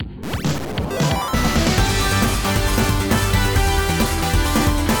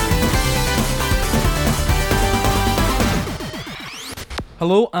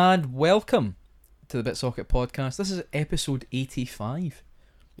Hello and welcome to the BitSocket podcast. This is episode 85.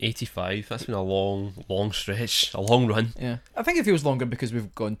 85. That's been a long stretch, a long run. Yeah, I think it feels longer because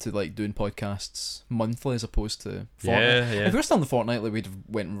we've gone to like doing podcasts monthly as opposed to fortnightly. Yeah. If we were still in the fortnightly, we'd have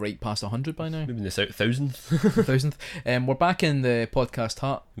went right past 100 by now. Maybe in the 1,000th. 1000th. We're back in the podcast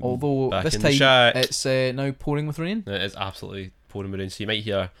hut, although Back this in the time shack. it's now pouring with rain. It is absolutely pouring rain, so you might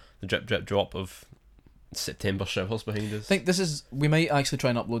hear the drip drip drop of September showers behind us. I think we might actually try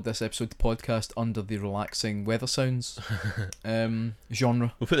and upload this episode to podcast under the relaxing weather sounds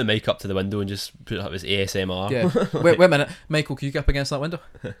genre. We'll put the mic up to the window and just put it up as ASMR. Yeah. wait a minute, Michael, can you get up against that window?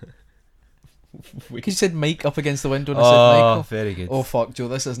 Because you said mic up against the window and I said Michael. Very good. Oh fuck, Joe,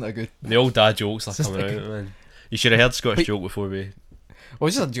 this isn't a good. The old dad jokes are This coming is out, man. You should have heard Scottish Wait. joke before we... Oh,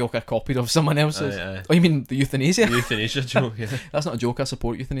 it's just a joke I copied of someone else's. Aye. Oh, you mean the euthanasia? The euthanasia joke, yeah. That's not a joke, I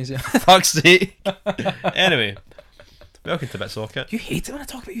support euthanasia. Fuck's sake. Anyway, welcome to BitSocket. You hate it when I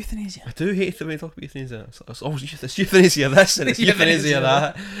talk about euthanasia. I do hate it when you talk about euthanasia. It's always it's euthanasia this and it's euthanasia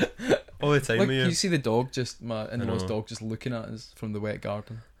that. All the time, Like, yeah. you see the dog my I in-laws know. dog just looking at us from the wet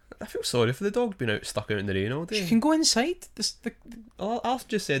garden. I feel sorry for the dog being stuck out in the rain all She day. can go inside. I've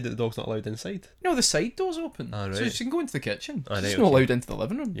just said that the dog's not allowed inside. No, the side door's open. Ah, So right. she can go into the kitchen. Ah, She's right, not okay. allowed into the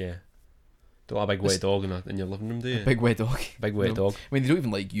living room. Yeah. Don't have a big It's- wet dog in your living room, do you? Big wet dog. Big wet No. dog. I mean, they don't even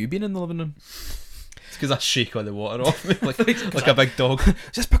like you being in the living room. It's because I shake all the water off me like a big dog.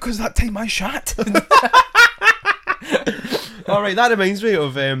 Just because that time I shat. Alright, that reminds me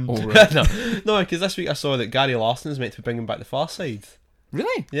of... Oh, right. no, because this week I saw that Gary Larson is meant to be bringing back The Far Side.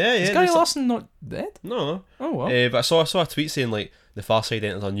 Really? Yeah, Is yeah. Gary there's- Larson not dead? No. Oh, well. But I saw a tweet saying like the Far Side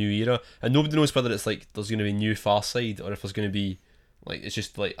enters a new era, and nobody knows whether it's like there's going to be new Far Side or if there's going to be like it's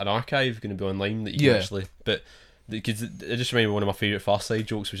just like an archive going to be online that you Yeah. can actually. But because it just reminded me of one of my favourite Far Side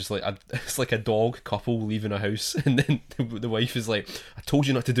jokes, which is like it's like a dog couple leaving a house, and then the wife is like, "I told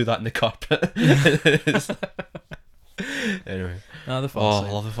you not to do that in the carpet." Anyway, The Far I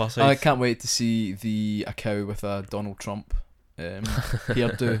Side. love the Far Side. I can't wait to see a cow with a Donald Trump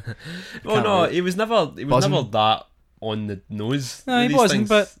hairdo. Oh Can't no, wait. it was never Buzzing. that on the nose. No, with he these wasn't, things.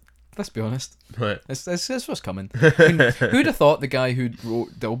 but let's be honest. Right. It's what's coming. I mean, who'd have thought the guy who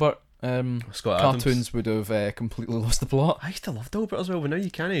wrote Dilbert Scott Adams. cartoons would have completely lost the plot? I used to love Dilbert as well, but now you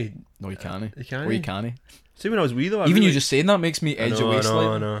can't. No, you can't. You can't. Or you can't. See, when I was wee though, Even you just saying that makes me edge away I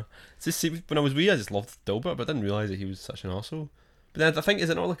slightly. know. It's just, see, when I was wee, I just loved Dilbert, but I didn't realise that he was such an arsehole. But then I think,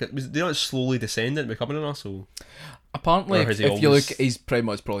 is it not like was they not slowly descending and becoming an arsehole? Apparently, Or if has he you always- look, he's pretty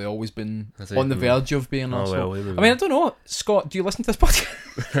much probably always been Has he? on the Hmm. verge of being an Oh arsehole. well, there we I mean, I don't know. Scott, do you listen to this podcast?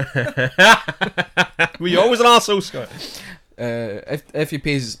 were you always an arsehole, Scott? If he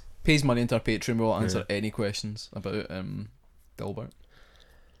pays money into our Patreon, we'll answer any questions about Dilbert.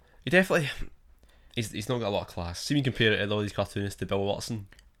 He definitely, he's not got a lot of class. See, when you compare it to all these cartoonists to Bill Watson,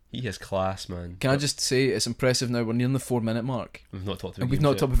 he has class, man. Can I just say it's impressive now? We're nearing the 4-minute mark, We've not talked about. and we've games not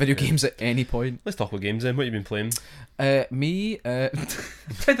yet. talked about video Yeah. games at any point. Let's talk about games then. What have you been playing? Me, I'm trying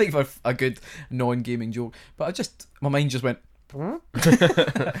to think of a good non-gaming joke, but my mind just went.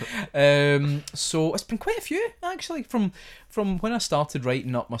 So it's been quite a few actually from when I started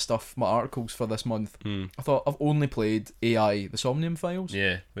writing up my articles for this month. I thought I've only played AI, the Somnium Files,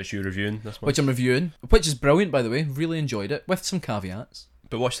 Yeah, which you're reviewing this month. which I'm reviewing, which is brilliant by the way. Really enjoyed it with some caveats.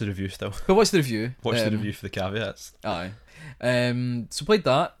 But watch the review still. But what's the review? Watch the review for the caveats. Aye. So played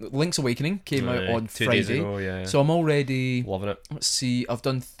that. Link's Awakening came out on 2 days Friday. ago, yeah. So I'm already. Loving it. Let's see, I've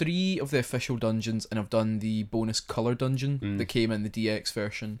done 3 of the official dungeons and I've done the bonus colour dungeon that came in the DX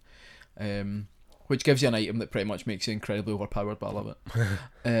version, which gives you an item that pretty much makes you incredibly overpowered, but I love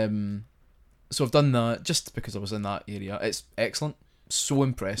it. So I've done that just because I was in that area. It's excellent. So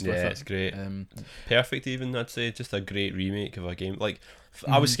impressed with Yeah, it. it's great. Um, Perfect even, I'd say. Just a great remake of a game. Like,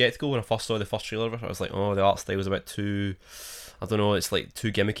 I was sceptical when I first saw the first trailer of it. I was like, oh, the art style was a bit too... I don't know, it's like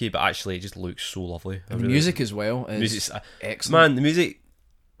too gimmicky, but actually it just looks so lovely. the music as well is Music's excellent. man, the music,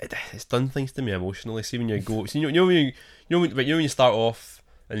 it's done things to me emotionally. See when you go, see, you know when you start off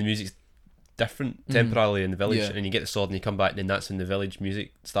and the music's different temporarily in the village, Yeah. and then you get the sword and you come back, and then that's when the village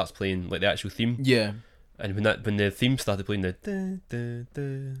music starts playing, like the actual theme. Yeah. And when the theme started playing that,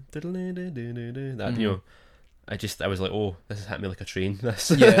 you know, I was like, oh, this has hit me like a train.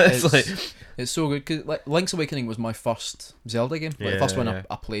 This, Yeah, it's like, it's so good because like Link's Awakening was my first Zelda game, like the first one Yeah.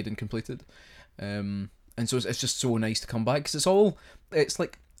 I played and completed, and so it's just so nice to come back because it's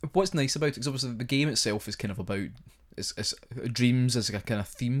like what's nice about it is obviously the game itself is kind of about it's dreams as a kind of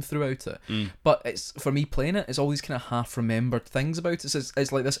theme throughout it, but it's for me playing it, it's all these kind of half remembered things about it.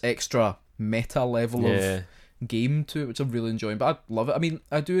 It's like this extra meta level of game to it, which I'm really enjoying. But I love it. I mean,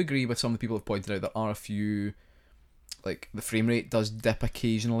 I do agree with some of the people who have pointed out there are a few like the frame rate does dip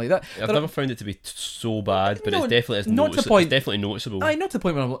occasionally. That I've there never found it to be so bad, but No, it's definitely not to the point- it's definitely noticeable. Aye, not to the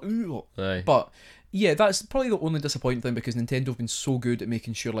point where I'm like, ooh. Aye. But yeah, that's probably the only disappointing thing because Nintendo have been so good at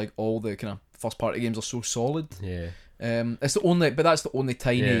making sure like all the kind of first party games are so solid. Yeah. It's the only, but that's the only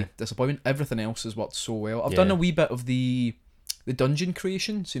tiny Yeah. disappointment. Everything else has worked so well. I've Yeah. done a wee bit of the dungeon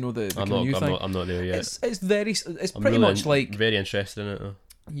creations. You know the I'm kind of new thing. I'm not there yet. It's very. It's I'm pretty really much like very interested in it though.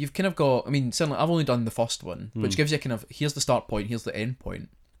 you've kind of got. I mean, certainly I've only done the first one, which Hmm. gives you kind of here's the start point, here's the end point,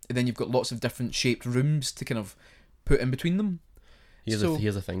 and then you've got lots of different shaped rooms to kind of put in between them. Here's So,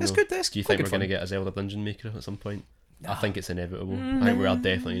 the thing It's though. good. It's Do you quite think good we're going to fun. get a Zelda Dungeon Maker at some point? I Nah. think it's inevitable. I think we are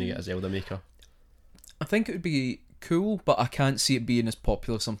definitely going to get a Zelda Maker. I think it would be cool, but I can't see it being as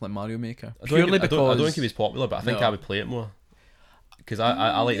popular as something like Mario Maker. I Purely don't because think it was popular, but I think No. I would play it more. Because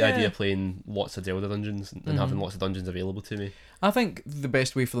I like the idea Yeah. of playing lots of Zelda dungeons and having lots of dungeons available to me. I think the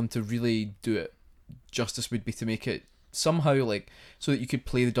best way for them to really do it justice would be to make it somehow like so that you could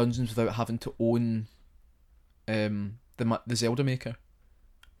play the dungeons without having to own the Zelda Maker.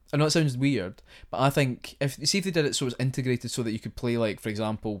 I know it sounds weird, but I think if they did it so it was integrated so that you could play like for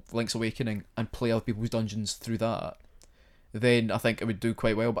example Link's Awakening and play other people's dungeons through that, then I think it would do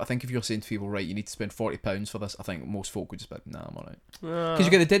quite well. But I think if you're saying to people, right, you need to spend £40 for this, I think most folk would just be like, nah, I'm alright. Because you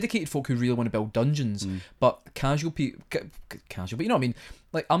get the dedicated folk who really want to build dungeons, but casual people, casual, but you know what I mean?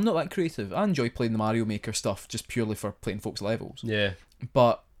 Like, I'm not that creative. I enjoy playing the Mario Maker stuff just purely for playing folks' levels. Yeah.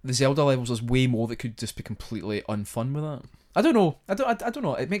 But the Zelda levels, there's way more that could just be completely unfun with that. I don't know. I don't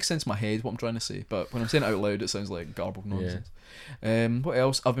know. It makes sense in my head what I'm trying to say, but when I'm saying it out loud, it sounds like garbled nonsense. What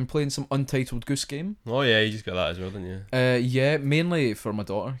else? I've been playing some Untitled Goose Game. Oh yeah, you just got that as well, didn't you? Yeah, mainly for my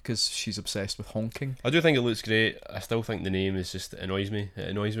daughter because she's obsessed with honking. I do think it looks great. I still think the name is just it annoys me. It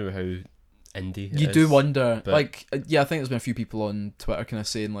annoys me with how indie it You is. do wonder, but- like, yeah, I think there's been a few people on Twitter kind of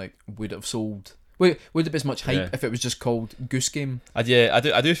saying like, would it have sold? Wait, would it be as much hype Yeah. if it was just called Goose Game? I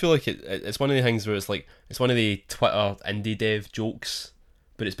do feel like it's one of the things where it's like it's one of the Twitter indie dev jokes,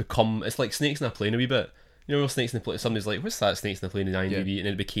 but it's like Snakes in a Plane a wee bit. You know, Snakes in the Plane. Somebody's like, "What's that Snakes in the Plane in IMDb?" And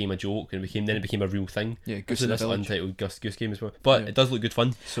then it became a joke, and then it became a real thing. Yeah, Goose Goose so in the this Village. Untitled Goose Game as well, but Yeah. it does look good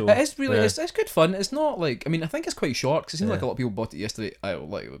fun. So It is really, yeah. it's good fun. It's not like, I mean, I think it's quite short because it seems Yeah. like a lot of people bought it yesterday,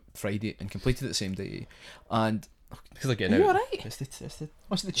 like Friday, and completed it the same day. And because like are getting you out. alright? It's the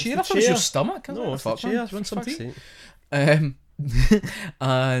What's the chair? the I thought it was your chair. stomach. no, it's the fuck, man? chair. Do you want for some fuck's tea? sake.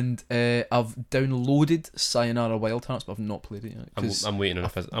 And I've downloaded Sayonara Wild Hearts, but I've not played it yet. I'm 'cause waiting on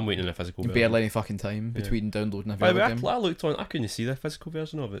I'm waiting on a physical version. barely any fucking time Yeah. between downloading a By the way, game. I looked on. I couldn't see the physical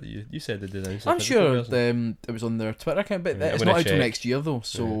version of it. You said they did announce the I'm physical sure version. it was on their Twitter account, but Yeah, I'm it's gonna not out till check. next year though.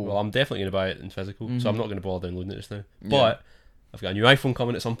 So Yeah. Well, I'm definitely going to buy it in physical, so I'm Mhm. not going to bother downloading it just now. Yeah. But I've got a new iPhone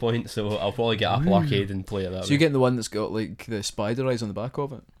coming at some point, so I'll probably get Apple Arcade and play it that so way. you're getting the one that's got like the spider eyes on the back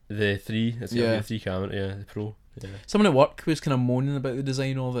of it. The 3, it's got Yeah. the 3 camera, yeah, the Pro. Yeah. Someone at work was kind of moaning about the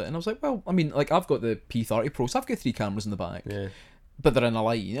design of it, and I was like, well, I mean, like I've got the P30 Pro, so I've got 3 cameras in the back, Yeah. but they're in a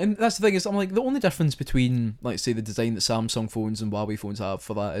line. And that's the thing is, I'm like, the only difference between, like, say, the design that Samsung phones and Huawei phones have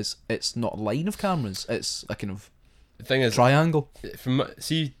for that is it's not a line of cameras; it's a kind of The thing is, triangle.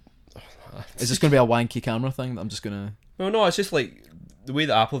 see, Is this going to be a wanky camera thing that I'm just gonna? well, no, it's just like the way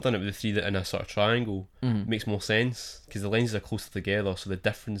that Apple have done it with the 3 that in a sort of triangle Mhm. makes more sense because the lenses are closer together, so the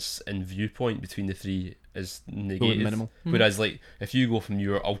difference in viewpoint between the 3 is negated. minimal. Mhm. Whereas, like, if you go from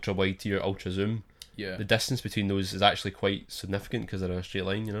your ultra wide to your ultra zoom, Yeah. the distance between those is actually quite significant because they're in a straight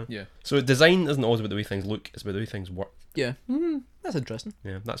line, you know. Yeah. So design isn't always about the way things look; it's about the way things work. Yeah. That's interesting.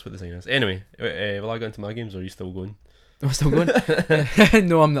 Yeah, that's what design is. Anyway, will I go into my games or are you still going? Am I still going?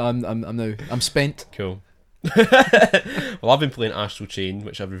 No, I'm not. I'm now. I'm spent. Cool. Well, I've been playing Astral Chain,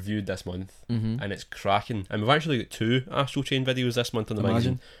 which I've reviewed this month, Mm-hmm. and it's cracking. And we've actually got 2 Astral Chain videos this month on the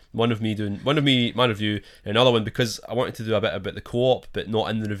magazine. Imagine. One of me, my review, and another one because I wanted to do a bit about the co-op, but not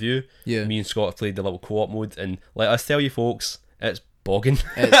in the review. Yeah. Me and Scott have played the little co-op mode, and let us tell you, folks, it's bogging.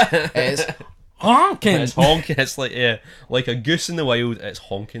 It's honking. It's honking. It's like a goose in the wild. It's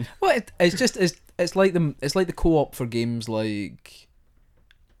honking. Well, it's like the co-op for games like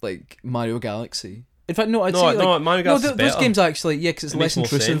Mario Galaxy. In fact, no, I'd say like, Mario Galaxy is those better. games actually, yeah, because it's It less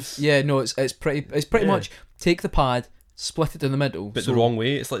makes more intrusive. sense. Yeah, no, it's pretty Yeah. much take the pad, split it down the middle, But so, the wrong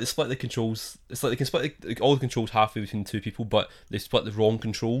way. It's like they split the controls. It's like they can split all the controls halfway between 2 people, but they split the wrong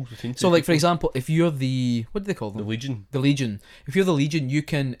controls between 2 So, like for people. example, if you're the what do they call The them? Legion. The Legion. If you're the Legion, you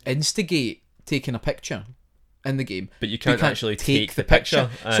can instigate taking a picture in the game. But you But can't, actually take the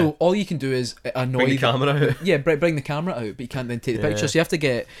picture. So all you can do is annoy bring the them. camera out. Yeah, bring the camera out, but you can't then take the Yeah. picture. So you have to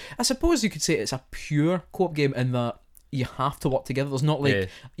get. I suppose you could say it's a pure co-op game in that you have to work together. There's not like Yeah.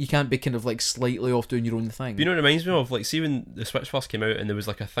 you can't be kind of like slightly off doing your own thing. But you know what it reminds me of? Like, see when the Switch first came out and there was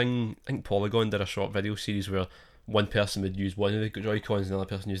like a thing, I think Polygon did a short video series where one person would use one of the Joy-Cons and the other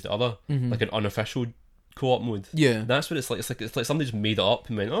person used the other, Mhm. like an unofficial co-op mode. Yeah. That's what it's like. It's like somebody just made it up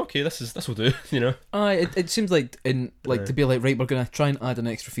and went, oh, okay, this will do. You know. It seems like to be like, right, we're gonna try and add an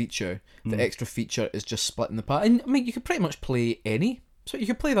extra feature. The Mm. extra feature is just splitting the part. And I mean, you could pretty much play any. So you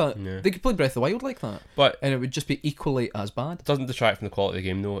could play that. Yeah. They could play Breath of the Wild like that, But and it would just be equally as bad. it doesn't detract from the quality of the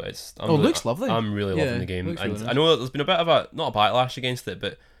game, though. It looks lovely. I'm really Yeah, loving the game, looks and really I know that there's been a bit of not a backlash against it,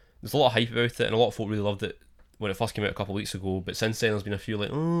 but there's a lot of hype about it, and a lot of folk really loved it when it first came out a couple of weeks ago. But since then, there's been a few like,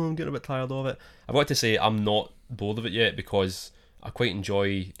 oh, I'm getting a bit tired of it. I've got to say, I'm not bored of it yet because I quite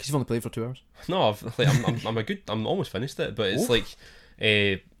enjoy. Because you've only played for 2 hours. No, I'm almost finished it, but it's Oh. like,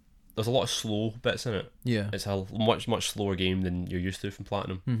 there's a lot of slow bits in it. Yeah. It's a much slower game than you're used to from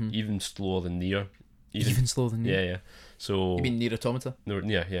Platinum, Mhm. even slower than Nier. Even slower than you. Yeah. So You mean Nier Automata? no,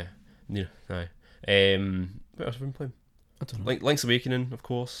 yeah, Nier. Aye. What else have I been playing? I don't know. Link's Awakening, of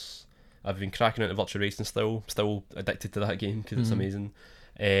course. I've been cracking into Virtua Racing still addicted to that game because it's Mhm. amazing.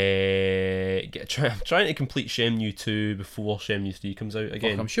 I'm trying to complete Shenmue 2 before Shenmue 3 comes out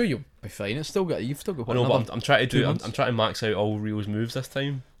again. Fuck, I'm sure you'll be fine. You've still got I what, know, another but I'm trying to 2 do. months? I'm trying to max out all Rio's moves this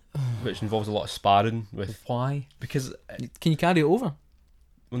time, which involves a lot of sparring with Why? because Can you carry it over?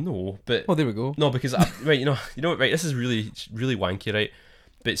 well, no, but Oh, there we go. no, because right, you know what, right. This is really wanky, right?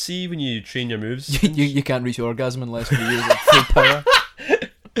 But see, when you train your moves, you can't reach orgasm unless you use like full power.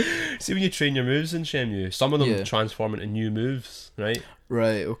 see when you train your moves in Shenmue, some of them Yeah. transform into new moves, right?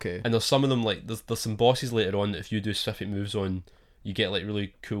 Right. Okay. And there's some of them like there's some bosses later on that if you do specific moves on, you get like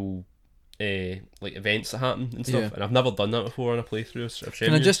really cool like events that happen and stuff. Yeah. And I've never done that before on a playthrough of Shenmue.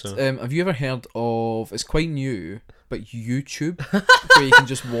 Can I just? so. Have you ever heard of? It's quite new, but YouTube, where you can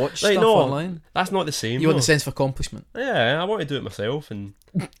just watch Right, stuff no. online. That's not the same. You want though. the sense of accomplishment. Yeah, I want to do it myself. And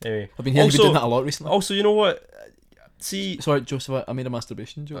anyway, I've been hearing you Also- doing that a lot recently. also, you know what? See, Sorry, Joseph. I made a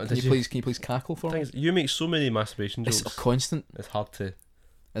masturbation joke. Oh, Can did you you? please cackle for me? things, you make so many masturbation It's jokes. a constant. It's hard to.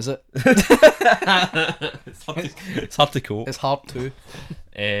 Is it? It's hard to cope. It's hard to.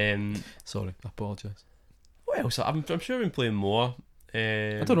 Sorry. I apologise. What else? I'm sure I've been playing more.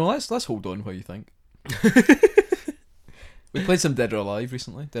 I don't know. Let's hold on. What you think? We played some Dead or Alive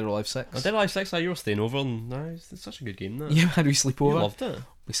recently. Dead or Alive 6. I did Live 6, you were staying over, and it's such a good game, that. Yeah, we had we You sleepover. loved it.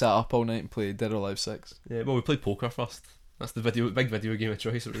 We sat up all night and played Dead or Alive 6. Yeah, well, we played poker first. That's the big video game of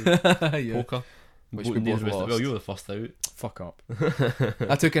choice. It was Yeah. poker. Which we both lost. Well, you were the first out. Fuck up.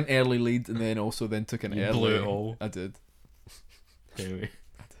 I took an early lead and then took an You early. blew it all. I did. Anyway,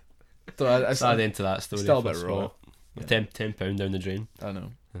 So I sad end to that story. still a bit first raw. one. Yeah. £10 down the drain. I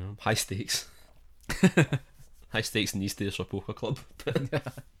know. You know, high stakes. High stakes in these days for poker club.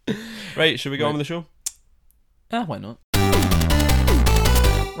 Right, should we go on with the show? Why not?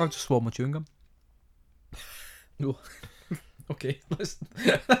 I'll just swallow my chewing gum. No. Okay,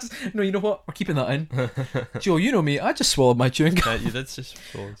 no, you know what? We're keeping that in. Joe, you know me, I just swallowed my chewing gum. You did just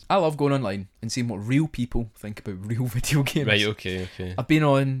I love going online and seeing what real people think about real video games. Right, okay. I've been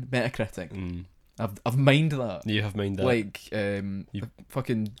on Metacritic. Mm. I've mined that. You have mind that. Like,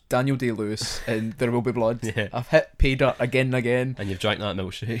 fucking Daniel Day-Lewis in There Will Be Blood. Yeah. I've hit pay dirt again and again. And you've drank that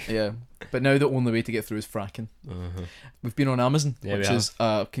milkshake. Yeah. But now the only way to get through is fracking. Uh-huh. We've been on Amazon, Yeah, which we is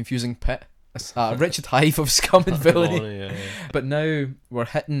a confusing pit. A wretched hive of scum and villainy. Yeah. But now we're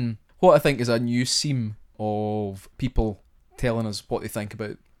hitting what I think is a new seam of people telling us what they think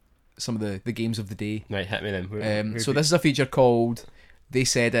about some of the games of the day. Right, hit me then. So this is a feature called They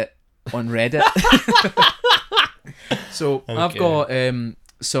Said It on Reddit. So I've Okay. got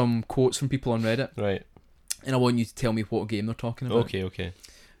some quotes from people on Reddit, Right. and I want you to tell me what game they're talking about. Okay.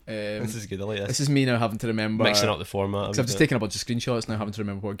 This is good. I like this. This is me now having to remember. Mixing up the format. Because I've just taken a bunch of screenshots now, having to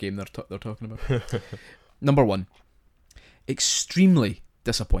remember what game they're talking about. Number 1. Extremely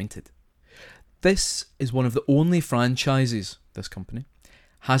disappointed. This is one of the only franchises, this company,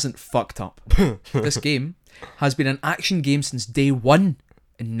 hasn't fucked up. This game has been an action game since day 1,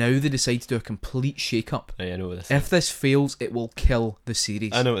 and now they decide to do a complete shake-up. Right, I know what this is. If this fails, it will kill the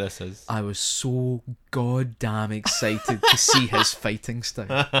series. I know what this is. I was so goddamn excited to see his fighting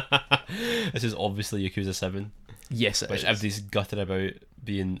style. This is obviously Yakuza 7, Yes, it which is. everybody's gutted about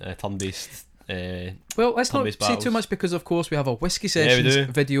being turn-based. Well, let's not turn-based say battles. too much because, of course, we have a Whiskey Yeah, we Sessions do.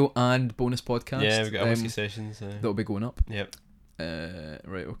 video and bonus podcast. Yeah, we've got our whiskey sessions. That'll be going up. Yep.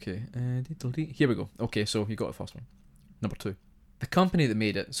 Right, okay. Here we go. Okay, so you got the first one. Number 2. The company that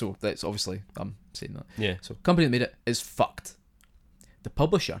made it, so that's obviously, I'm saying that. Yeah. So, company that made it is fucked. The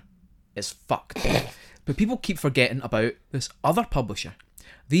publisher is fucked. But people keep forgetting about this other publisher.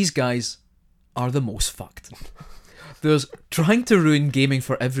 These guys are the most fucked. There's trying to ruin gaming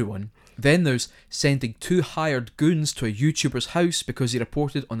for everyone. Then there's sending 2 hired goons to a YouTuber's house because he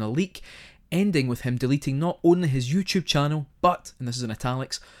reported on a leak ending with him deleting not only his YouTube channel, but, and this is in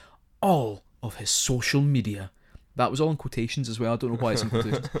italics, all of his social media. That was all in quotations as well. I don't know why it's in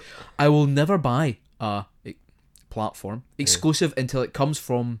quotations. I will never buy a platform exclusive until it comes.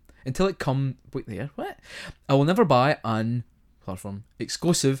 Wait there, what? I will never buy an platform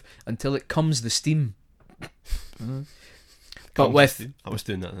exclusive until it comes the Steam. But with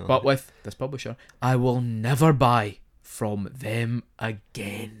this publisher, I will never buy from them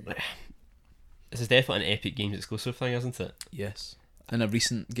again. This is definitely an Epic Games exclusive thing, isn't it? Yes, in a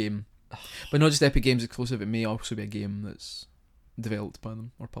recent game, but not just Epic Games exclusive. It may also be a game that's developed by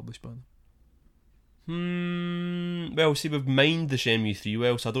them or published by them. Well, see, we've mined the Shenmue 3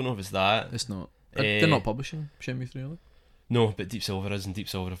 well, so I don't know if it's that. It's not. They're not publishing Shenmue 3, are they? No, but Deep Silver is, and Deep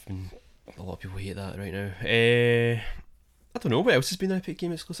Silver have been... A lot of people hate that right now. I don't know, what else has been Epic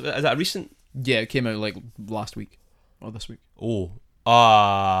Game exclusive? Is that a recent? Yeah, it came out like last week. Or this week.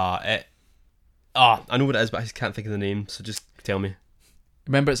 I know what it is, but I just can't think of the name, so just tell me.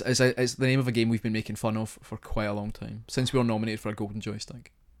 Remember, it's the name of a game we've been making fun of for quite a long time, since we were nominated for a Golden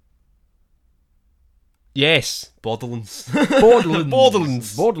Joystick. Yes, Borderlands.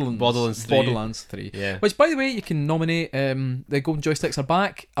 Borderlands 3. Borderlands 3. Yeah. Which, by the way, you can nominate. The Golden Joysticks are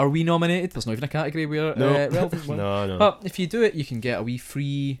back. Are we nominated? There's not even a category we're relevant one. No. But if you do it, you can get a wee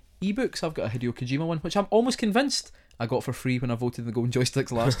free ebook. I've got a Hideo Kojima one, which I'm almost convinced I got for free when I voted in the Golden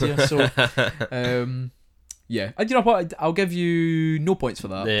Joysticks last year. So, yeah. And you know what? I'll give you no points for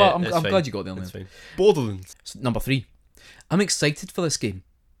that. Yeah, but I'm fine. glad you got there. That's fine. Borderlands. So, number 3. I'm excited for this game,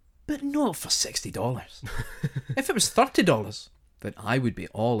 but not for $60. If it was $30, then I would be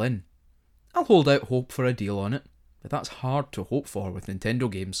all in. I'll hold out hope for a deal on it, but that's hard to hope for with Nintendo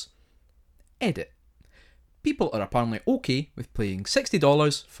games. Edit. People are apparently okay with paying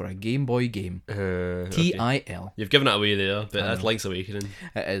 $60 for a Game Boy game. Okay. TIL. You've given it away there, but that's Link's Awakening.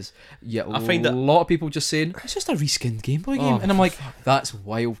 It is. Yet I find a lot of people just saying, it's just a reskinned Game Boy game. And I'm like, that's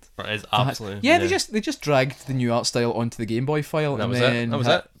wild. It is absolutely. Yeah, they just dragged the new art style onto the Game Boy file and then that was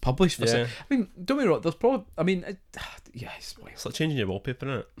it. Published for Yeah. I mean, don't be wrong, there's probably, I mean, yeah, it's wild. It's like changing your wallpaper,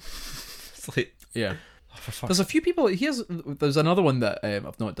 isn't it? It's like, Yeah. for fuck's There's a few people. There's another one that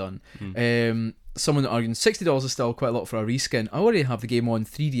I've not done. Someone arguing $60 is still quite a lot for a reskin. I already have the game on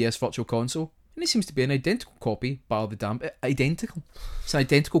 3DS Virtual Console, and it seems to be an identical copy. Bar the damn identical. It's an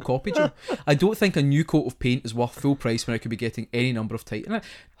identical copy, Joe. I don't think a new coat of paint is worth full price when I could be getting any number of titles.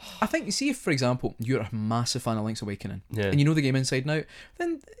 I think, you see, if for example you're a massive fan of Link's Awakening, and you know the game inside and out,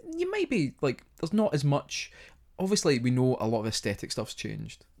 then you might be like, there's not as much. Obviously, we know a lot of aesthetic stuff's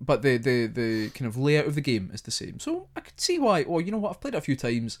changed, but the kind of layout of the game is the same. So I could see why. Oh, you know what? I've played it a few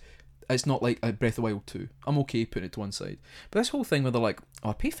times. It's not like a Breath of the Wild 2. I'm okay putting it to one side. But this whole thing where they're like,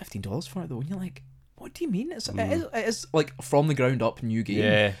 oh, I paid $15 for it though, and you're like, what do you mean? It is like from the ground up new game.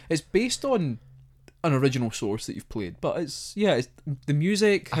 Yeah. It's based on an original source that you've played, but it's the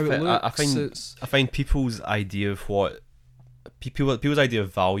music, how it looks. I find people's idea of what people's idea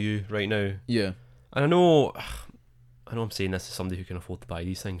of value right now. Yeah. And I know I'm saying this as somebody who can afford to buy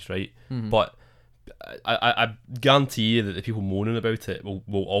these things, right? Mm-hmm. But I guarantee you that the people moaning about it will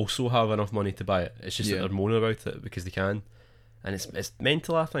also have enough money to buy it. It's just that they're moaning about it because they can, and it's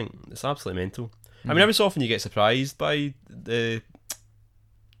mental. I think it's absolutely mental. I mean, every so often you get surprised by the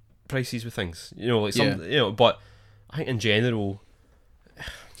prices with things, But I think in general,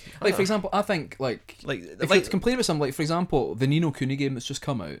 like for example, I think if you complain about something, like for example, the Ni no Kuni game that's just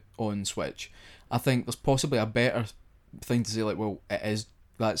come out on Switch, I think there's possibly a better thing to say, like, well,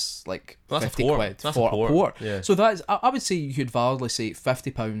 that's like £50 for a port. Yeah. So that's, I would say you could validly say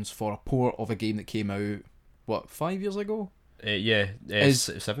 £50 for a port of a game that came out 5 years ago. 7 years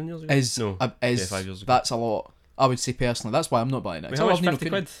ago. 5 years ago. That's a lot. I would say personally, that's why I'm not buying it. Wait, how much? 50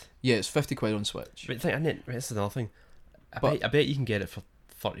 quid? Yeah, it's £50 on Switch. But this is another thing. I bet you can get it for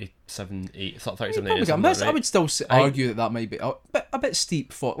 37, 8, 37, 8 right? I would still argue that might be a bit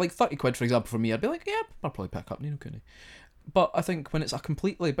steep for like 30 quid, for example. For me, I'd be like, yeah, I'll probably pick up Ni no Kuni. But I think when it's a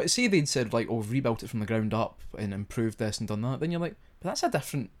completely, but say they'd said like, oh, we've rebuilt it from the ground up and improved this and done that, then you're like, but that's a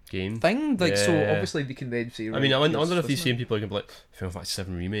different game thing. Like, so obviously they can then say, right, I mean, I wonder if these same people are going to be like, Final Fantasy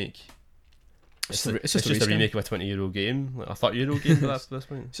 7 remake. It's just a remake of a €20 game, like a €30 game at this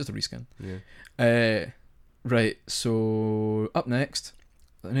point. It's just a reskin. Yeah. Right. So up next,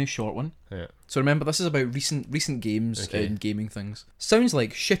 a nice short one. Yeah. So remember, this is about recent games and gaming things. Sounds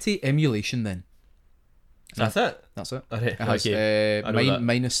like shitty emulation then. That's it. That's it. Okay. It has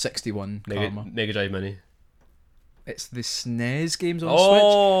minus 61 karma. Mega Drive Mini. It's the SNES games on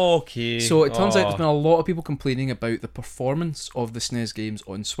Switch. Okay. So it turns out there's been a lot of people complaining about the performance of the SNES games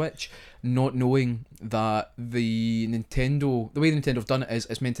on Switch, not knowing that the way Nintendo have done it is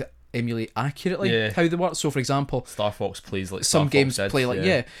it's meant to emulate accurately Yeah. how they work. So, for example, Star Fox plays like some Star games Fox did, play like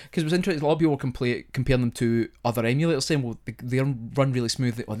because it was interesting. A lot of people were comparing them to other emulators, saying, "Well, they run really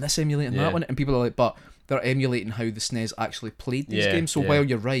smoothly on this emulator and that one," and people are like, "But they're emulating how the SNES actually played these games." So while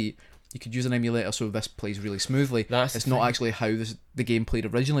you're right, you could use an emulator so this plays really smoothly. It's not actually how the game played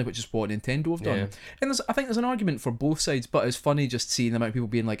originally, which is what Nintendo have done. Yeah. And I think there's an argument for both sides, but it's funny just seeing the amount of people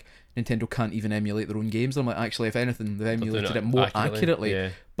being like, Nintendo can't even emulate their own games. I'm like, actually, if anything, they've emulated it more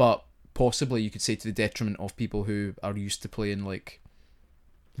accurately. But possibly you could say to the detriment of people who are used to playing like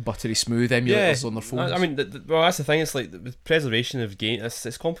buttery smooth emulators on their phones. I mean, well, that's the thing. It's like with preservation of games,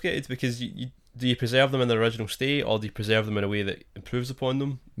 it's complicated because do you preserve them in their original state, or do you preserve them in a way that improves upon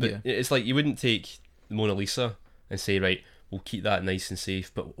them? But it's like you wouldn't take the Mona Lisa and say, right, we'll keep that nice and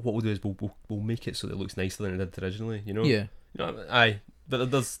safe, but what we'll do is we'll make it so that it looks nicer than it did originally. You know? Yeah. You know, aye. But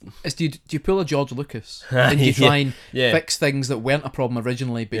it does. Do you pull a George Lucas and you try and fix things that weren't a problem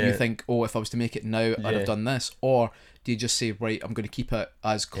originally, but you think, oh, if I was to make it now, I'd have done this? Or do you just say, right, I'm going to keep it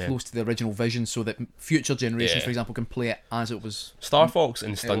as close to the original vision so that future generations, for example, can play it as it was? Star Fox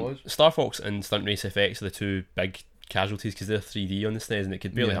and Stunt Race FX are the two big casualties because they're 3D on the SNES and it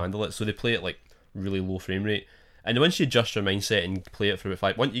could barely handle it, so they play it like really low frame rate. And once you adjust your mindset and play it for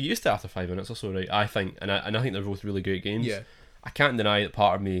about 5, you used to after 5 minutes or so, right? I think, and I think they're both really great games. Yeah. I can't deny that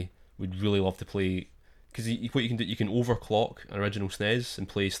part of me would really love to play, because what you can do, you can overclock an original SNES and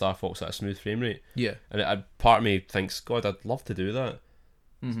play Star Fox at a smooth frame rate. Yeah. And part of me thinks, God, I'd love to do that.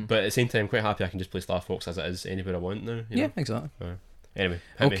 Mm-hmm. But at the same time, I'm quite happy I can just play Star Fox as it is anywhere I want now. You know? Exactly. Anyway,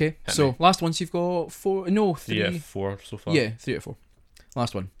 hit me. Last ones you've got 4, no, 3. 3 out of 4 so far. Yeah, 3 out of 4.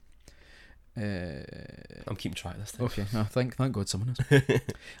 Last one. I'm keeping track this time. Okay, thank God someone is.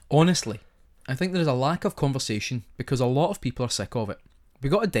 Honestly, I think there is a lack of conversation because a lot of people are sick of it. We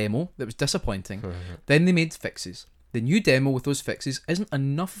got a demo that was disappointing. Then they made fixes. The new demo with those fixes isn't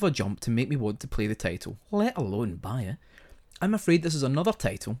enough of a jump to make me want to play the title, let alone buy it. I'm afraid this is another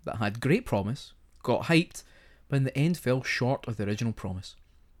title that had great promise, got hyped, but in the end fell short of the original promise.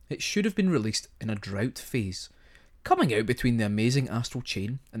 It should have been released in a drought phase, coming out between the amazing Astral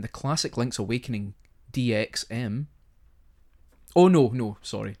Chain and the classic Link's Awakening DXM. Oh no,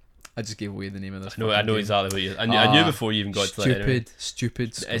 sorry. I just gave away the name of this. No, I know exactly what you. I knew before you even got to that. Anyway.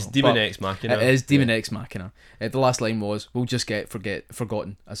 Stupid. It's Demon X Machina. It is Demon X Machina. The last line was, "We'll just get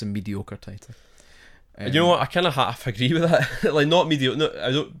forgotten as a mediocre title." You know what? I kind of half agree with that. Like, not mediocre.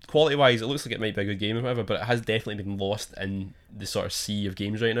 No, quality wise, it looks like it might be a good game or whatever, but it has definitely been lost in the sort of sea of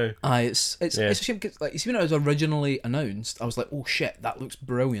games right now. It's a shame because, like, you see, when it was originally announced, I was like, "Oh shit, that looks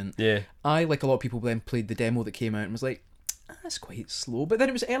brilliant." Yeah. I, like a lot of people, then played the demo that came out and was like, that's quite slow, but then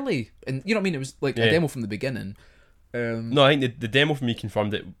it was early, and you know what I mean. It was like a demo from the beginning. No, I think the demo for me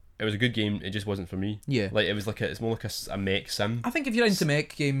confirmed it. It was a good game. It just wasn't for me. Yeah, like it was like it's more like a mech sim. I think if you're into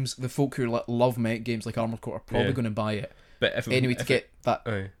mech games, the folk who love mech games like Armored Core are probably going to buy it. But if it, it's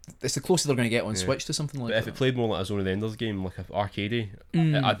the closest they're going to get on Switch to something like that. But if it played more like a Zone of the Enders game, like an arcadey,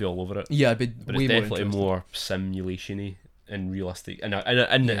 I'd be all over it. Yeah, but it's definitely more simulation-y and realistic, and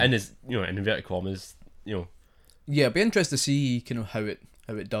is, you know, in inverted commas, you know. Yeah, I'd be interested to see kind of how it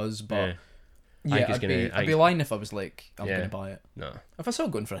does, but I'd be lying if I was like, I'm going to buy it. No. If I saw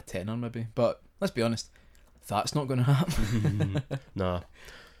it going for a tenner maybe, but let's be honest, that's not going to happen. Nah.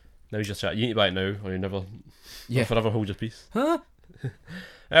 Now's your chat. You need to buy it now, or you never forever hold your peace. Huh?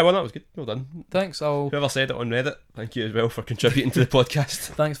 Well, that was good. Well done. Thanks. Whoever said it on Reddit, thank you as well for contributing to the podcast.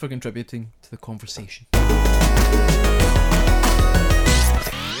 Thanks for contributing to the conversation.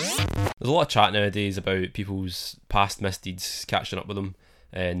 There's a lot of chat nowadays about people's past misdeeds catching up with them,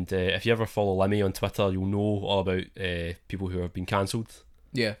 and if you ever follow Lemmy on Twitter, you'll know all about people who have been cancelled.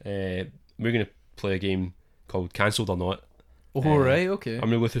 Yeah. We're going to play a game called Cancelled or Not. Oh, right, okay. I'm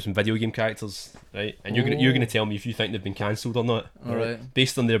going to go through some video game characters, right? And you're going to tell me if you think they've been cancelled or not. All right.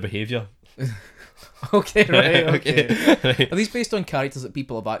 Based on their behaviour. Okay, right, okay. Right. Are these based on characters that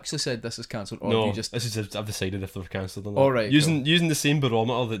people have actually said this is cancelled, or no, you just... this is I've decided if they're cancelled or not. All right, using the same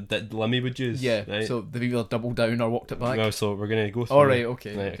barometer that Lemmy would use. Yeah, right? so they've either doubled down or walked it back. Well, so we're going to go through... All right,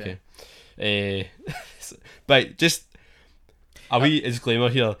 okay. Right, okay. But just a wee disclaimer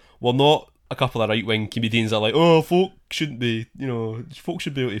here. We're not a couple of right-wing comedians that are like, oh, folk shouldn't be, you know, folk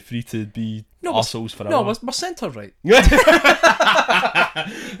should be able to free to be arseholes forever. No, we're centre right.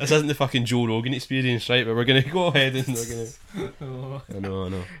 This isn't the fucking Joe Rogan experience, right? But we're going to go ahead and we're going to... I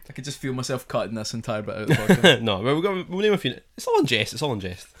know. I could just feel myself cutting this entire bit out of the podcast. No, we'll name a few... It's all in jest. It's all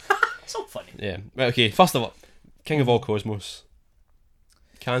funny. Yeah. Right, okay, first of all, King of All Cosmos.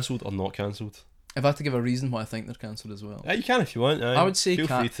 Cancelled or not cancelled? If I had to give a reason why I think they're cancelled as well, You can if you want. I would say feel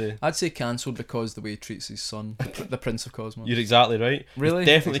free to. I'd say cancelled because the way he treats his son, the Prince of Cosmos. You're exactly right. Really? He's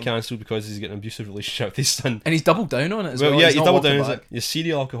definitely Excellent. cancelled because he's getting an abusive relationship with his son. And he's doubled down on it as well. Yeah, He's he's not doubled walking down. back. He's a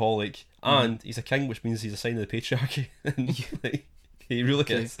serial alcoholic, and he's a king, which means he's a sign of the patriarchy. And, like, he really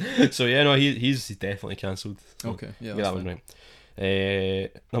Okay. is. So yeah, no, he's definitely cancelled. So Okay, yeah, get that's that one fine. right.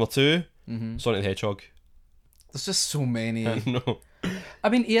 Number 2, Mm-hmm. Sonic the Hedgehog. There's just so many. No. I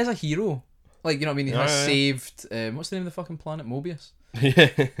mean, he is a hero. Like, you know what I mean? He has Yeah. saved, what's the name of the fucking planet? Mobius.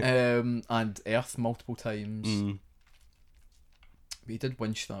 Yeah. And Earth multiple times. Mm. But he did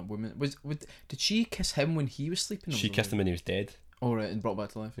winch that woman. Did she kiss him when he was sleeping? She kissed him when he was dead. Oh, right, and brought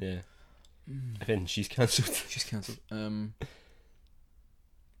back to life. Yeah. Then she's cancelled. She's cancelled.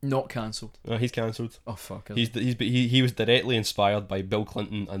 Not cancelled. No, he's cancelled. Oh, fuck. He was directly inspired by Bill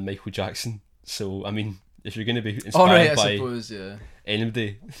Clinton and Michael Jackson. So I mean, if you're going to be inspired Oh, right, I by suppose, yeah.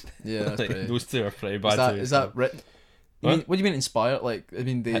 anybody, Yeah, that's like, pretty... those two are pretty bad. Is that written? What? What do you mean inspired? Like, I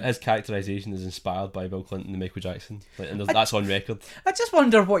mean, His characterization is inspired by Bill Clinton and Michael Jackson, like, and that's on record. I just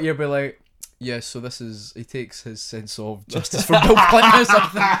wonder what you'll be like. Yes, so this is... He takes his sense of justice for Bill Clinton or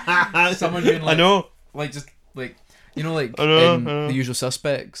something. Someone being like... I know. Like, just, like... You know, like, I know. The Usual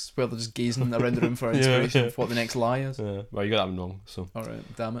Suspects, where they're just gazing around the room for Yeah, inspiration yeah. of what the next lie is. Well, you got that one wrong. So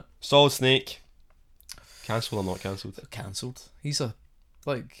Alright, damn it. Solid Snake, cancelled or not cancelled? Cancelled. He's a,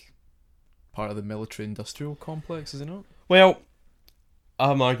 like, part of the military-industrial complex, is he not? Well,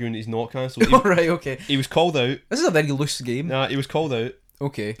 I'm arguing he's not cancelled. Alright, okay. He was called out. This is a very loose game. Nah, he was called out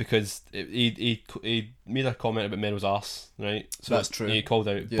Okay. because he made a comment about Menno's arse, right? So That's true. He called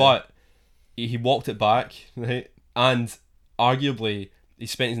out, Yeah. but he walked it back, right? And arguably, he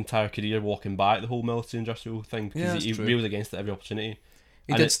spent his entire career walking back the whole military-industrial thing Yeah, because that's he true. rails against it every opportunity.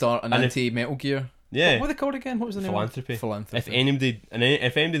 He And did it- start an and if- anti-Metal Gear. Yeah. What were they called again? What was the name? Philanthropy. Philanthropy.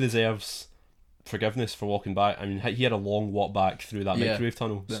 If anybody deserves forgiveness for walking back, I mean, he had a long walk back through that Yeah, microwave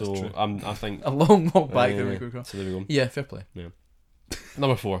tunnel. that's So true. I think. A long walk back Yeah, the yeah, microwave. So there we go. Yeah, fair play.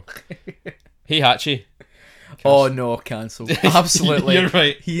 Number 4. Heihachi. Oh no, cancelled. Absolutely. You're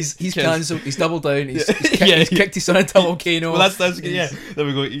right. He's Yes. cancelled. He's doubled down. He's Yeah. kicked his son into a volcano. Well, that's good. Yeah, there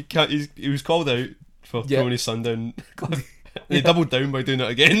we go. He was called out for Yeah. throwing his son down. He doubled down by doing it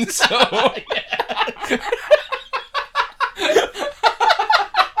again. So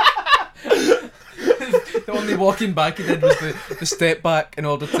The only walking back he did was the step back in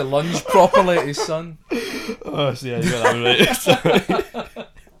order to lunge properly at his son. oh, so yeah, you got that one right. So,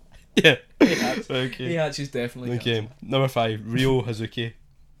 yeah. Okay. He actually is definitely Okay. Number 5. Ryo Hazuki.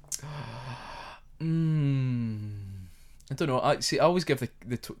 I don't know. I always give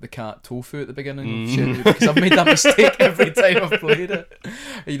the cat tofu at the beginning of shit because I've made that mistake every time I've played it.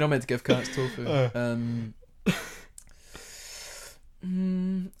 You're not meant to give cats tofu.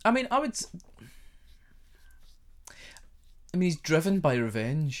 I mean, he's driven by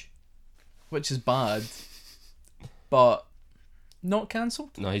revenge, which is bad, but not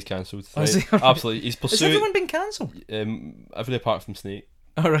cancelled. No, he's cancelled. Oh, is Right. he? Absolutely. He's Has pursued. everyone been cancelled? Everybody apart from Snake.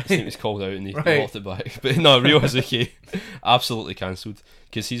 All Snake right. was called out and he Right. walked it back. But no, Ryo Hazuki, absolutely cancelled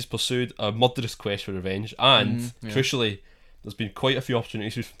because he's pursued a murderous quest for revenge, and yeah. crucially, there's been quite a few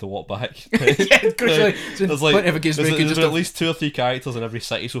opportunities for him to walk back. Yeah, crucially, There's plenty of games where you can there's just at have- least 2 or 3 characters in every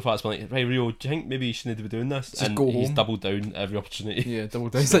city so far. It's been like, right, Rio, do you think maybe you shouldn't be doing this? Just and go he's home. doubled down every opportunity. Yeah, double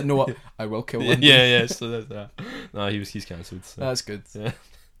down. He's like, no, what? I will kill him. yeah. So that's that. No, he's cancelled. So. That's good. Yeah.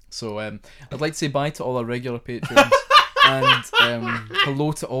 So I'd like to say bye to all our regular patrons and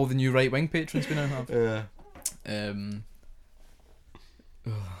hello to all the new right wing patrons we now have. Yeah.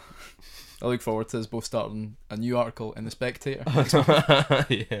 I look forward to us both starting a new article in the Spectator.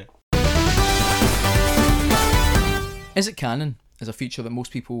 Yeah. Is it canon? Is a feature that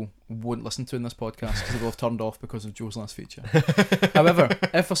most people won't listen to in this podcast because they will have turned off because of Joe's last feature. However,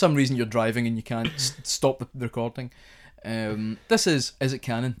 if for some reason you're driving and you can't stop the recording, this is it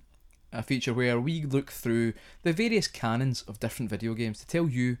canon? A feature where we look through the various canons of different video games to tell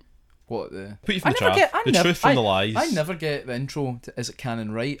you what the... Put you from the trap. The truth from the lies. I never get the intro to Is It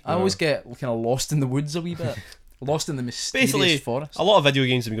Canon right. I always get kind of lost in the woods a wee bit. Lost in the mysterious Basically, forest. a lot of video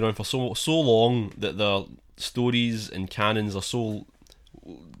games have been going on for so long that their stories and canons are so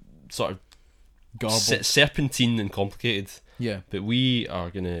sort of Garbled. serpentine and complicated. Yeah, But we are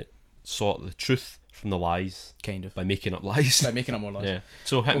going to sort the truth from the lies kind of. by making up lies. By making it more lies. Yeah.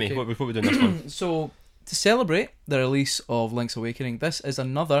 So hit me. Okay. What we doing this one? So, to celebrate the release of Link's Awakening, this is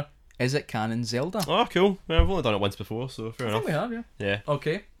another Is It Canon Zelda. Oh, cool. Yeah, I've only done it once before, so fair I enough. think we have, yeah. Yeah.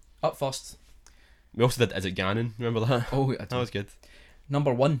 Okay, up first. We also did Is It Ganon? Remember that? Oh, I That do. was good.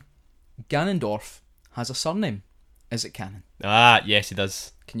 Number 1. Ganondorf has a surname. Is it canon? Ah, yes, he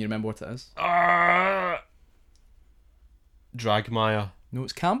does. Can you remember what it is? Dragmire. No,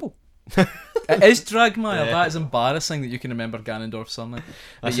 it's Campbell. It is Dragmire. That is embarrassing that you can remember Ganondorf's surname.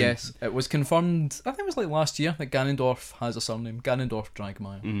 But yes, it was confirmed, I think it was like last year, that Ganondorf has a surname. Ganondorf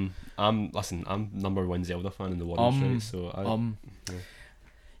Dragmire. I'm #1 Zelda fan in the world, right? So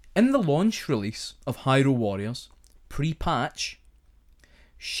in the launch release of Hyrule Warriors, pre-patch,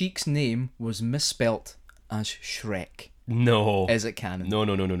 Sheik's name was misspelt as Shrek. no. Is it canon? No,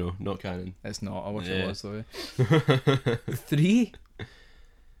 not canon. It's not. I wish it was though. 3.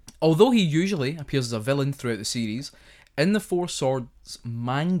 Although he usually appears as a villain throughout the series, in the Four Swords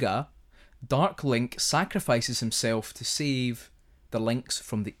manga, Dark Link sacrifices himself to save the Links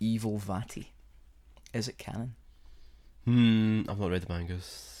from the evil Vati. Is it canon? I've not read the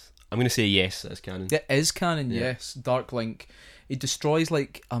mangas. I'm going to say yes, it's canon. It is canon, yes. Dark Link. He destroys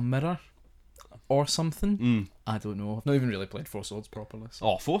like a mirror or something. I don't know. I've not even really played Four Swords properly. So.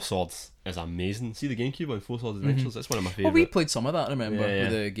 Oh, Four Swords is amazing. See the GameCube on Four Swords Adventures? That's one of my favourite. Well, we played some of that, I remember, Yeah.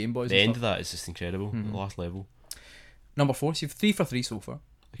 with the Game Boys The and end stuff. of that is just incredible. The last level. Number 4, so you've 3 for 3 so far.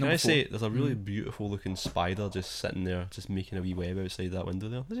 Can Number I 4. say, there's a really beautiful looking spider just sitting there, just making a wee web outside that window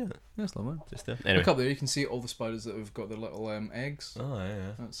there. Is it? That's lovely. Just there. Look Anyway. up there, you can see all the spiders that have got their little eggs. Oh,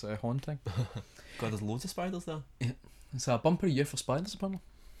 yeah. That's haunting. God, there's loads of spiders there. It's a bumper year for spiders, apparently.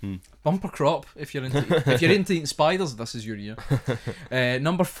 Bumper crop. If you're into eating spiders, this is your year.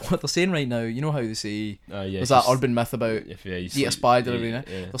 Number 4, they're saying right now. You know how they say Yeah, there's that urban myth about if you eat a spider every night.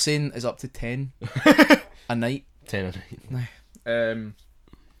 Yeah. They're saying it's up to 10 a night. 10 a night.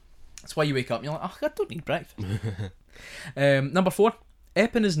 That's why you wake up and you're like, I don't need breakfast. Number 4,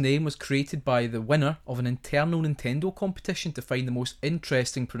 Epina's name was created by the winner of an internal Nintendo competition to find the most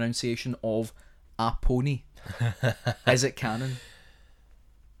interesting pronunciation of a pony. Is it canon?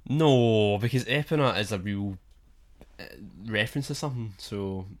 No, because Epina is a real reference to something,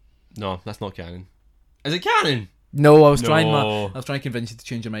 so no, that's not canon. Is it canon? No, I was trying to convince you to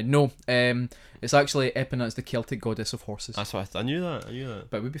change your mind. No, it's actually Epina is the Celtic goddess of horses. That's what I knew that.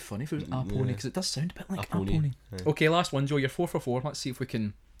 But it would be funny if it was a pony, because it does sound a bit like a pony. pony. Yeah. Okay, last one, Joe. You're 4 for 4. Let's see if we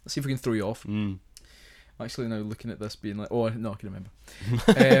can throw you off. I'm actually now looking at this, being like, oh no, I can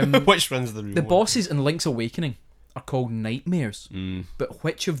remember. Which one's the real The one? bosses in Link's Awakening are called nightmares, Mm. but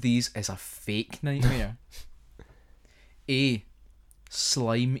which of these is a fake nightmare? A.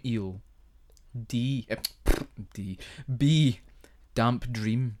 Slime eel. B. Damp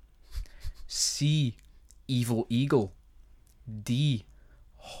dream. C. Evil eagle. D.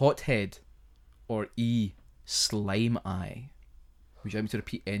 Hothead. Or E. Slime eye. Would you like me to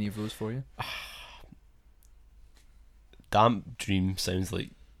repeat any of those for you? Damp Dream sounds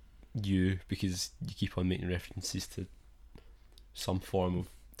like you, because you keep on making references to some form of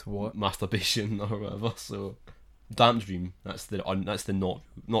To what? masturbation or whatever. So, Damp Dream. That's the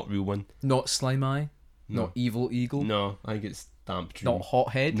not real one. Not slime eye. No. Not evil eagle. No, I think it's Damp Dream. Not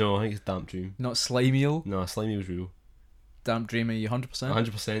hothead. No, I think it's Damp Dream. Not slime eel. No, Slimy was real. Damp dream. Are you 100%?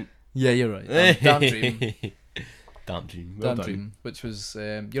 100%. Yeah, you're right. Damp dream. Damp Dream. Well Damp done. dream, which was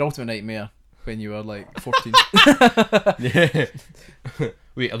your ultimate nightmare when you were like 14. Yeah.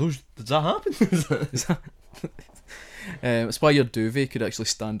 Wait, does that happen? It's why your duvet could actually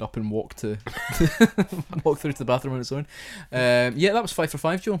stand up and walk through to the bathroom on its own. Yeah, that was 5 for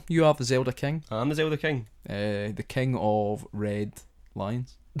 5, Joe. You are the Zelda King. I'm the Zelda King. The king of red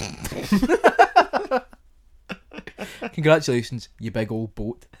lions. Congratulations, you big old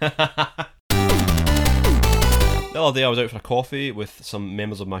boat. The other day I was out for a coffee with some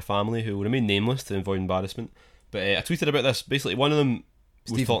members of my family who will remain nameless to avoid embarrassment. But I tweeted about this. Basically, one of them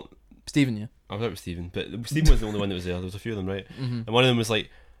Stephen. thought... Stephen, yeah. I was out with Stephen, but Stephen was the only one that was there. There was a few of them, right? Mm-hmm. And one of them was like,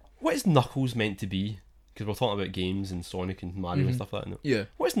 what is Knuckles meant to be? Because we're talking about games and Sonic and Mario and stuff like that. Yeah.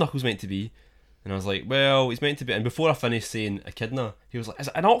 What is Knuckles meant to be? And I was like, well, he's meant to be... And before I finished saying echidna, he was like, is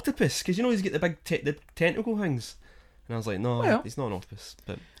it an octopus? Because you know he's got the big the tentacle things. And I was like, no, Well, he's not an octopus.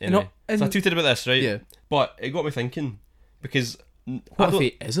 But anyway, so I tweeted about this, right? Yeah. But it got me thinking, because... What if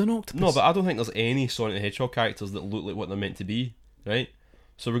he is an octopus? No, but I don't think there's any Sonic the Hedgehog characters that look like what they're meant to be, right?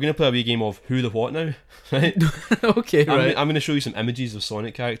 So we're going to play a wee game of Who the What now, right? Okay, right. I'm going to show you some images of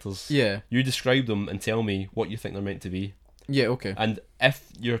Sonic characters. Yeah. You describe them and tell me what you think they're meant to be. Yeah, okay. And if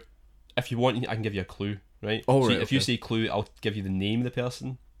you want, I can give you a clue, right? Oh, So right, if you okay. say clue, I'll give you the name of the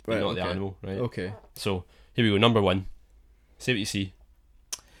person, but Right, not the okay. animal, right? Okay. So here we go. Number 1. Say what you see.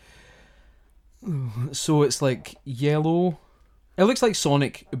 So it's like yellow. It looks like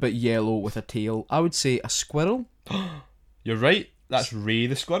Sonic, but yellow with a tail. I would say a squirrel. You're right. That's Ray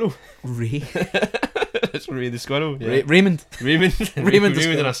the Squirrel. Ray. That's Ray the Squirrel. Yeah. Raymond. Raymond. Raymond the on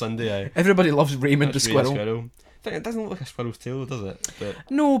Squirrel. a Sunday, aye. Everybody loves Raymond That's the Ray squirrel. It doesn't look like a squirrel's tail, does it? But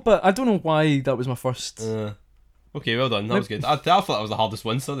No, but I don't know why that was my first. okay, well done. That was good. I thought that was the hardest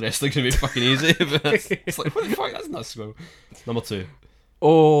one, so the rest are going to be fucking easy. But it's like, what the fuck? That's not a squirrel. Number 2.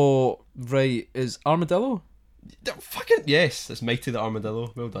 Oh, right. Is armadillo? Fucking yes, it's Mighty the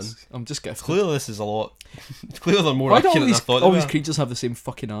Armadillo. Well done. I'm just getting. Clearly, this is a lot. Clearly, they're more Why do accurate all than I these, thought. all they these were. creatures have the same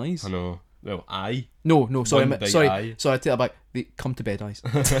fucking eyes? I know. Well, eye. No, sorry, One big sorry, eye. sorry. I take that back. They come to bed eyes.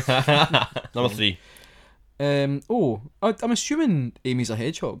 Number 3. I'm assuming Amy's a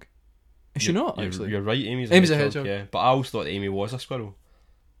hedgehog. Is she not? Actually, You're right. Amy's a hedgehog. Yeah, but I always thought Amy was a squirrel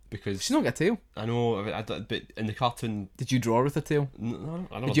because she's not got a tail. I know. But in the cartoon, Did you draw her with a tail? no,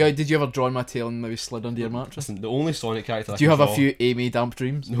 I don't. Did you ever draw my tail and maybe slid under your mattress? Listen, the only Sonic character. Do you have a few Amy damp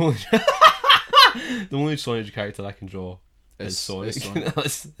dreams? No. The only Sonic character I can draw is Sonic.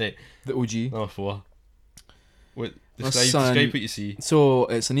 That's it. The OG. Number 4. What? My Describe son- what you see. So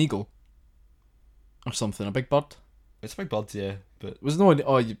it's an eagle or something, a big bird. It's a big bird, yeah, but Was no? I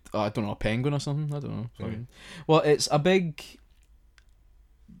don't know, a penguin or something. I don't know. Sorry. Well, it's a big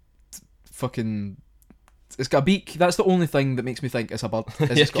fucking. It's got a beak. That's the only thing that makes me think it's a bird. Is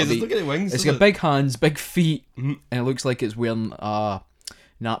yeah, it's got a because beak. look at the wings. It's doesn't got big hands, big feet, Mhm. and it looks like it's wearing a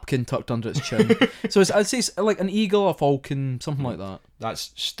napkin tucked under its chin. So I'd say it's like an eagle, a falcon, something like that.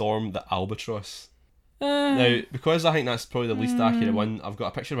 That's Storm the albatross. Eh, Now, because I think that's probably the least accurate one, I've got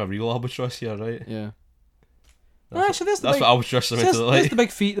a picture of a real albatross here, right? yeah. That's, So there's the that's big, what albatross are meant to look there's like. the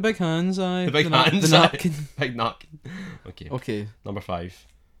big feet, the big hands, aye. The big na- hands, the aye. napkin. Big napkin. Okay, Okay, number 5.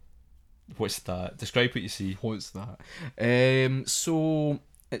 What's that? Describe what you see. what's that? So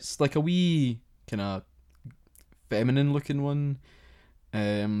it's like a wee kind of feminine-looking one.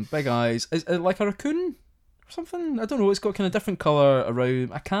 Big eyes. Is it like a raccoon or something? I don't know. It's got kind of different colour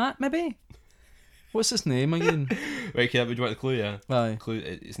around. A cat, maybe. What's its name again? Right, okay, would you want the clue? Yeah. Aye. Clue.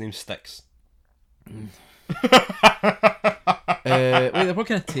 Its name's Styx. Wait, what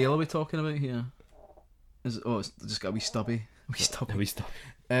kind of tail are we talking about here? It's just got a wee stubby. Have we stopped?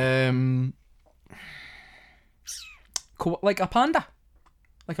 Like a panda,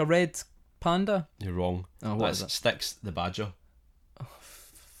 like a red panda. You're wrong. Oh, what That's is it? Styx the badger.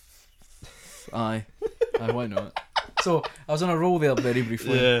 Aye, why not? So I was on a roll there very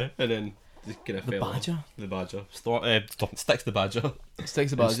briefly. Yeah, and then just kind of The fell badger. off. The badger. Styx the badger.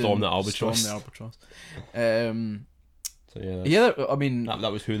 Sticks the And badger. Storm and the albatross. Storm the albatross. So yeah. Yeah, I mean,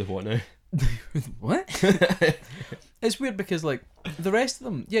 That was who the what now. what? It's weird because like the rest of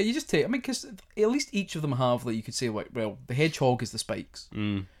them, yeah, you just take. I mean, because at least each of them have like you could say like, well, the hedgehog is the spikes.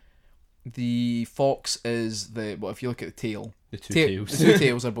 Mm. The fox is the if you look at the tail, The two tails. The two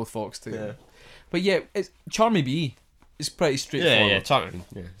tails are both fox tail. Yeah. But yeah, it's Charmy Bee. It's pretty straightforward. Yeah, charming.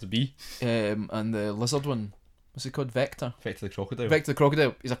 Yeah, it's a bee. And the lizard one, what's it called? Vector. Vector the crocodile. Vector the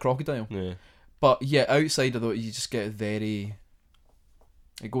crocodile. He's a crocodile. Yeah. But yeah, outside of that, you just get very.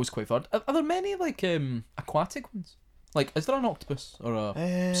 It goes quite far. Are there many like aquatic ones? Like, is there an octopus or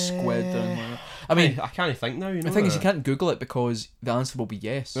a squid or anything like that? I mean, I can't think now. You know the thing is, that. you can't Google it because the answer will be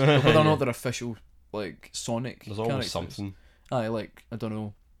yes. But whether or not they're official, like Sonic. There's always characters. something. Aye, like I don't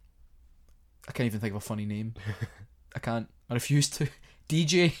know. I can't even think of a funny name. I can't. I refuse to.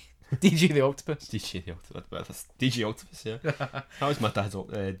 DJ the Octopus. DJ the Octopus. DJ Octopus, yeah. That was my dad's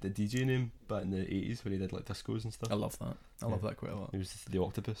the DJ name back in the 80s when he did like discos and stuff. I love that. I love that quite a lot. He was the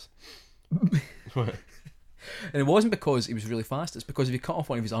Octopus. And it wasn't because he was really fast. It's because if you cut off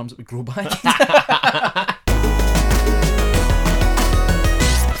one of his arms, it would grow back.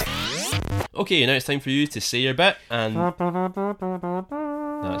 Okay, now it's time for you to say your bit, and that's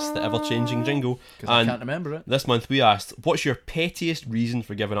the ever-changing jingle. Because I And can't remember it. this month we asked, what's your pettiest reason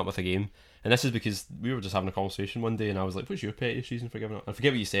for giving up with a game? And this is because we were just having a conversation one day and I was like, what's your pettiest reason for giving up? I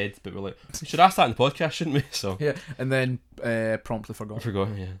forget what you said, but we're like, we should ask that in the podcast, shouldn't we? So Yeah, and then promptly I forgot. forgot,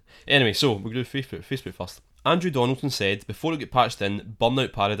 yeah. Anyway, so we'll do Facebook first. Andrew Donaldson said, before it got patched in,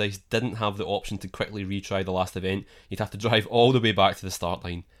 Burnout Paradise didn't have the option to quickly retry the last event. You'd have to drive all the way back to the start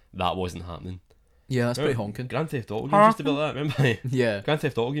line. That wasn't happening. Yeah, that's pretty honking. Grand Theft Auto games used to be like that, remember? Yeah, Grand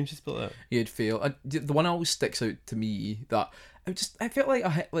Theft Auto games used to be like that. you'd fail. The one that always sticks out to me that I felt like I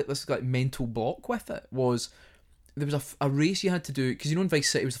hit like this like mental block with it was there was a race you had to do because you know in Vice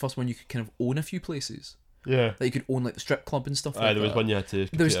City was the first one you could kind of own a few places. Yeah. That you could own like the strip club and stuff like that. There was one you had to.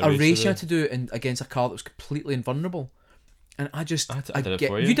 There was complete a race you with had to do against a car that was completely invulnerable. And I did it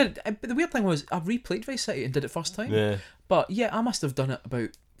for you. did. But the weird thing was, I replayed Vice City and did it first time. Yeah. But yeah, I must have done it about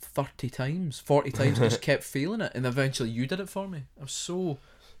 30 times, 40 times, and just kept failing it. And eventually, you did it for me. I was so,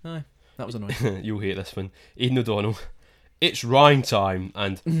 that was annoying. You'll hate this one. Aidan O'Donnell. It's rhyme time,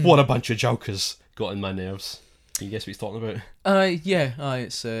 and what a bunch of jokers got on my nerves. Can you guess what he's talking about?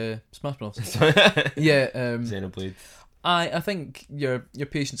 It's Smash Bros. Yeah, Xenoblade. I think your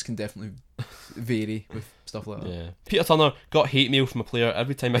patience can definitely vary with stuff like that. Yeah. Peter Turner got hate mail from a player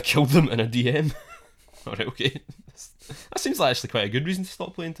every time I killed them in a DM. Alright, okay. That seems like actually quite a good reason to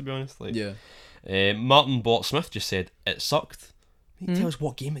stop playing, to be honest. Like, Yeah. Martin Bort Smith just said it sucked. Can you tell us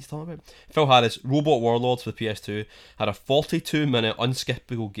what game he's talking about? Phil Harris, Robot Warlords for the PS2, had a 42-minute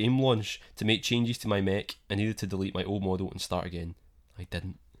unskippable game launch to make changes to my mech. I needed to delete my old model and start again. I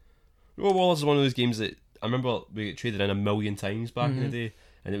didn't. Robot Warlords is one of those games that I remember we get traded in a million times back in the day,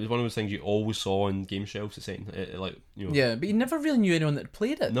 and it was one of those things you always saw on game shelves at second, like, you know. Yeah, but you never really knew anyone that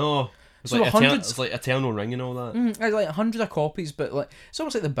played it. No. It's So like hundreds- it's like Eternal Ring and all that. Like 100 of copies, but like it's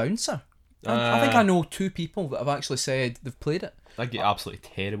almost like the Bouncer. I think I know 2 people that have actually said they've played it. I get absolutely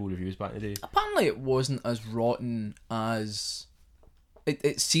terrible reviews back in the day. Apparently, it wasn't as rotten as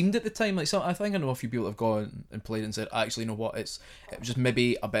it seemed at the time. Like, so I think I know a few people that have gone and played it and said, actually, you know what? It was just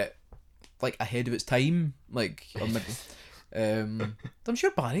maybe a bit like ahead of its time. Like, or maybe. I'm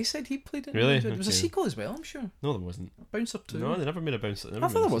sure Barry said he played it. Really? There was a Okay. sequel as well, I'm sure. No, there wasn't. Bouncer 2. No, they never made a Bouncer. I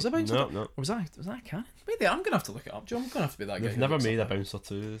thought there was a Bouncer. No, no. Or was that canon? Maybe I'm gonna have to look it up, Joe. I'm gonna have to be that guy. They've who never looks made a up that. Bouncer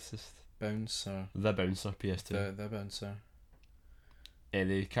 2. It's just Bouncer. the Bouncer PS2. The Bouncer.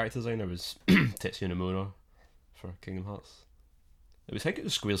 The character designer was Tetsuya Nomura for Kingdom Hearts. I think it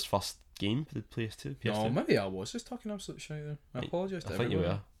was Square's first game for the PS2. No, maybe I was just talking absolute shit there. I apologise to I think you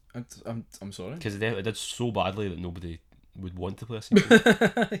everyone. were. I'm sorry. Because it did so badly that nobody would want to play a sequel.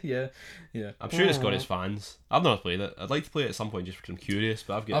 yeah. I'm sure it's got its fans. I've never played it. I'd like to play it at some point just because I'm curious,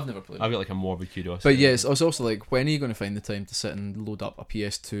 but I've never played it. I've got like a morbid curiosity. But yes, I was also like, when are you going to find the time to sit and load up a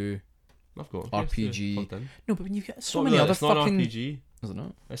PS2? I've got a RPG. PS2 plugged in. No, but when you get It's so not many really- other it's not fucking. an RPG. Is it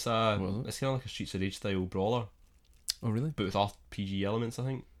not? It's What is it? it's kind of like a Streets of Rage style brawler, Oh really? but with RPG elements, I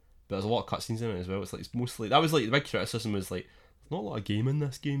think. But there's a lot of cutscenes in it as well. It's like it's mostly that was like the big criticism was like there's not a lot of game in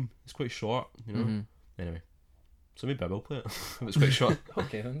this game. It's quite short, you know. Anyway, so maybe I will play it if it's quite short.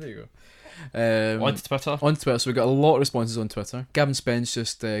 Okay, then there you go. On to Twitter. On Twitter, so we got a lot of responses on Twitter. Gavin Spence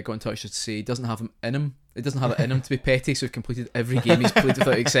just got in touch just to say he doesn't have him in him. It doesn't have it in him to be petty, so he's completed every game he's played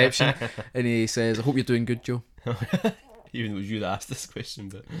without exception. And he says, "I hope you're doing good, Joe." Even though it was you that asked this question,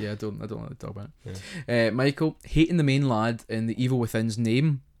 but Yeah, I don't like to talk about it. Michael, hating the main lad in the Evil Within's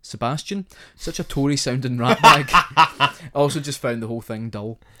name, Sebastian. Such a Tory sounding ratbag. I also just found the whole thing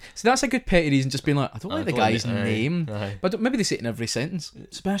dull. So that's a good petty reason, just being like, I don't like the guy's name. Aye. But maybe they say it in every sentence.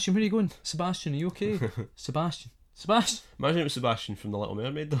 Sebastian, where are you going? Sebastian, are you okay? Sebastian. Imagine it was Sebastian from The Little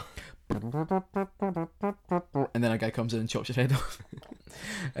Mermaid though. And then a guy comes in and chops your head off.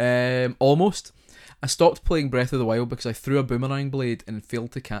 Almost. I stopped playing Breath of the Wild because I threw a boomerang blade and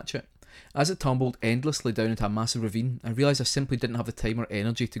failed to catch it. As it tumbled endlessly down into a massive ravine, I realised I simply didn't have the time or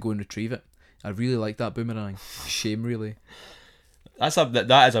energy to go and retrieve it. I really like that boomerang. Shame, really.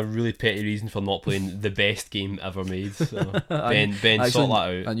 That is a really petty reason for not playing the best game ever made. So Ben Actually, sort that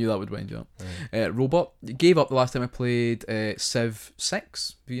out. I knew that would wind you up. Robot gave up the last time I played Civ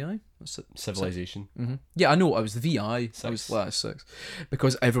 6 VI. Civilization. Yeah, I know. I was the VI. I was 6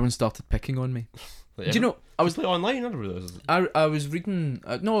 because everyone started picking on me. Like, Do you know? I was play online. I never realised. I was reading.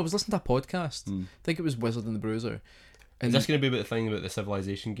 No, I was listening to a podcast. I think it was Wizard in the Bruiser. Is this going to be about the thing about the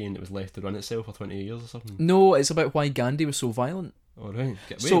Civilization game that was left to run itself for 20 years or something? No, it's about why Gandhi was so violent. Oh, right.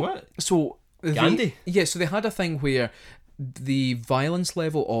 Wait, what? So Gandhi? So they had a thing where the violence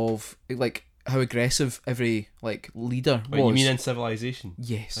level of like how aggressive every like leader Wait, was. you mean in Civilization?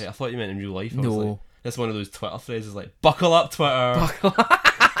 Yes. Like, I thought you meant in real life. I was No. like, that's one of those Twitter phrases like, buckle up, Twitter.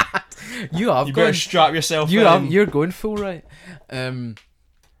 You have You gone. better strap yourself You in. have. You're going full right.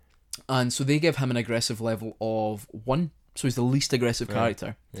 And so they give him an aggressive level of 1. So he's the least aggressive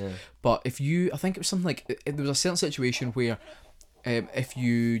character. Yeah. But if you, I think it was something like there was a certain situation where if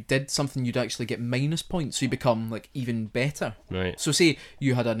you did something, you'd actually get minus points, so you become like even better. Right. So say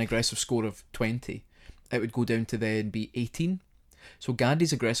you had an aggressive score of 20, it would go down to then be 18. So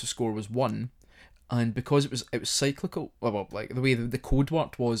Gandhi's aggressive score was 1, and because it was cyclical, well like the way the code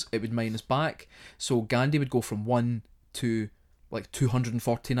worked was it would minus back. So Gandhi would go from 1 to like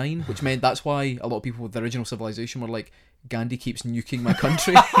 249, which meant that's why a lot of people with the original Civilization were like, Gandhi keeps nuking my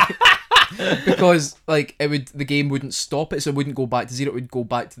country. Because like the game wouldn't stop it, so it wouldn't go back to 0, it would go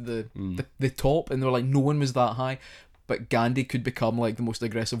back to the top, and they were like, no one was that high, but Gandhi could become like the most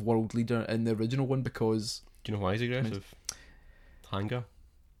aggressive world leader in the original one because Do you know why he's aggressive? Hunger.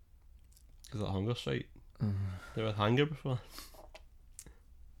 Because of that hunger strike. Never had hunger before.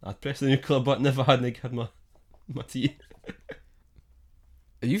 I'd press the nuclear button if I hadn't had my tea.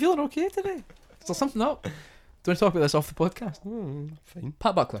 Are you feeling okay today? Is there something up? Do you want to talk about this off the podcast? Fine.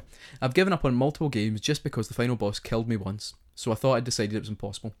 Pat Buckler. I've given up on multiple games just because the final boss killed me once, so I thought I'd decided it was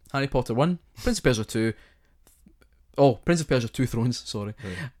impossible. Harry Potter 1, Prince of Persia 2, Prince of Persia 2 Thrones, sorry,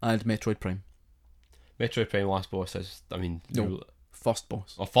 and Metroid Prime. Metroid Prime last boss is, I mean... No. First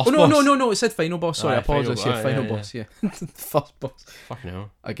boss. Oh, first no, boss? no, it said final boss, sorry, I apologise. Final boss, yeah. First boss. Fucking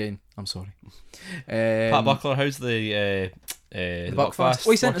hell. Again, I'm sorry. Pat Buckler, how's the Buckfast?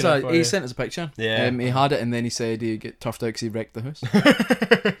 Well, he sent us a picture. Yeah. He had it and then he said he'd get turfed out because he wrecked the house.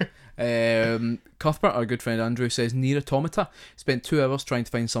 Cuthbert, our good friend Andrew, says Nier Automata. Spent 2 hours trying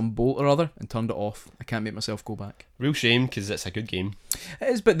to find some bolt or other and turned it off. I can't make myself go back. Real shame, because it's a good game. It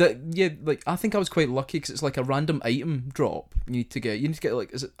is, but I think I was quite lucky because it's like a random item drop. You need to get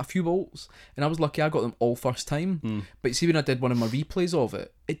like, is it a few bolts? And I was lucky I got them all first time. But see, when I did one of my replays of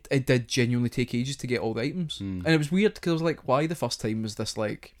it, it did genuinely take ages to get all the items. And it was weird because I was like, why the first time was this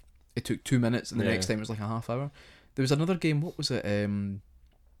like, it took 2 minutes and the next time it was like a half hour. There was another game, what was it?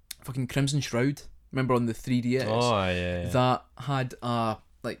 Fucking Crimson Shroud. Remember on the 3DS? Oh, yeah. That had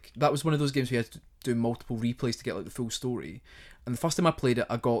that was one of those games where you had to do multiple replays to get like the full story. And the first time I played it,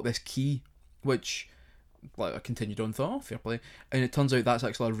 I got this key, which like I continued on, thought, oh, fair play. And it turns out that's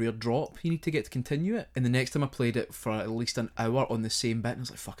actually a rare drop you need to get to continue it. And the next time I played it for at least an hour on the same bit, and I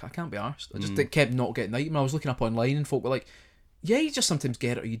was like, fuck, I can't be arsed. I just kept not getting the item. I was looking up online and folk were like, yeah, you just sometimes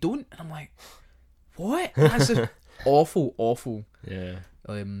get it or you don't. And I'm like, what? That's just awful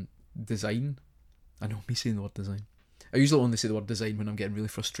design. I know, me saying the word design. I usually only say the word design when I'm getting really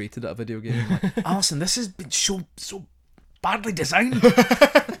frustrated at a video game. I'm like, Alison, this has been so badly designed.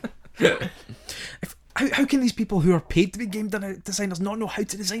 How can these people who are paid to be game designers not know how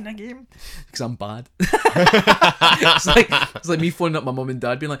to design a game? Because I'm bad. it's like me phoning up my mum and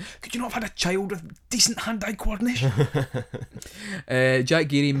dad being like, could you not have had a child with decent hand-eye coordination? Jack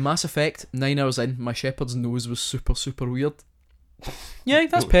Geary, Mass Effect, 9 hours in, my shepherd's nose was super weird. Yeah,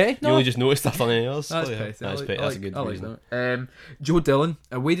 that's petty. No. You only just noticed that on any others. That's petty. That's petty. That's a good reason. Joe Dillon,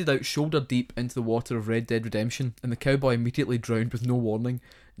 I waded out shoulder deep into the water of Red Dead Redemption and the cowboy immediately drowned with no warning.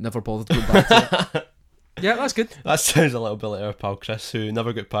 Never bothered going back to it. Yeah, that's good. That sounds a little bit like our pal Chris, who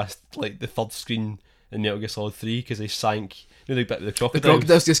never got past like the third screen in Metal Gear Solid 3 because he sank. You know the bit with the crocodiles? The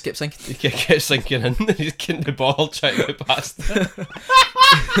crocodiles just kept sinking. He kept sinking in. He just couldn't the ball trying to get past it.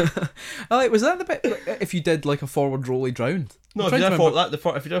 Was that the bit if you did like a forward roll, he drowned? No, if you did a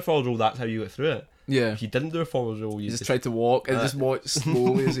forward roll, that's how you got through it. Yeah. If you didn't do a forward roll, you just tried to walk and just watch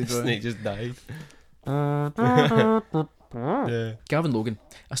slowly as he drowned. Snake just died. Yeah. Gavin Logan,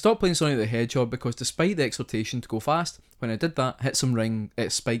 I stopped playing Sonic the Hedgehog because despite the exhortation to go fast, when I did that, hit some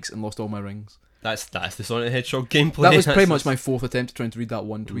spikes and lost all my rings. That's the Sonic the Hedgehog gameplay. That was pretty much my 4th attempt at trying to read that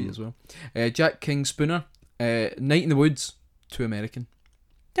one tweet as well. Jack King Spooner, Night in the Woods, too American.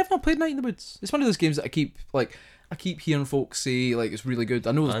 I've not played Night in the Woods. It's one of those games that I keep hearing folks say like it's really good.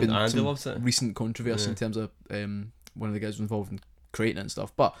 I know there's been some recent controversy in terms of one of the guys involved in creating it and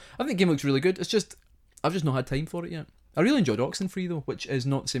stuff, but I think the game looks really good. It's just I've just not had time for it yet. I really enjoyed Oxenfree though, which is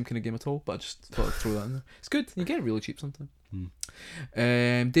not the same kind of game at all, but I just thought I'd throw that in there. It's good. You get it really cheap sometimes.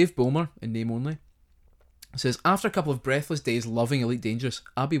 Dave Bulmer, in name only, says, after a couple of breathless days loving Elite Dangerous,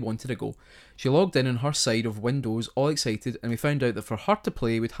 Abby wanted to go. She logged in on her side of Windows, all excited, and we found out that for her to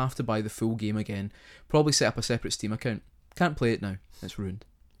play, we'd have to buy the full game again. Probably set up a separate Steam account. Can't play it now. It's ruined.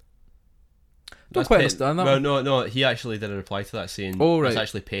 Don't quite understand that. Well, no, he actually did a reply to that saying it's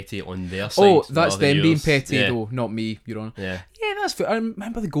actually petty on their side. Oh, that's them being petty though, not me, Your Honour. Yeah, that's fair. I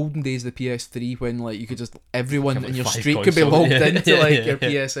remember the golden days of the PS3 when like you could just everyone in your street could be logged into like your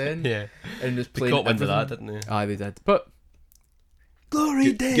PSN and just play. They got wind of that, didn't they? Aye, they did. But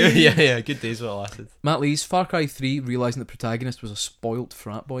glory days. Yeah, good days while it lasted. Matt Lee's Far Cry 3 realising the protagonist was a spoilt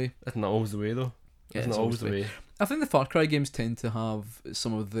frat boy. Isn't that always the way though? Yeah, it's not always the way. I think the Far Cry games tend to have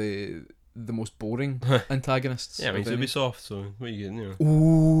some of the most boring antagonists. Yeah, I mean, it's Ubisoft, so what are you getting, you know?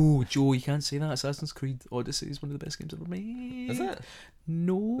 Ooh, Joe, you can't say that. Assassin's Creed Odyssey is one of the best games ever made. Is it?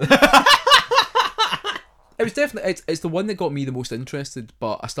 No. It was definitely, it's the one that got me the most interested,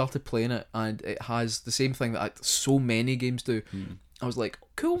 but I started playing it and it has the same thing that so many games do. I was like,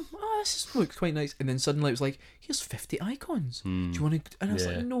 cool, this looks quite nice. And then suddenly it was like, here's 50 icons. Do you want to... And I was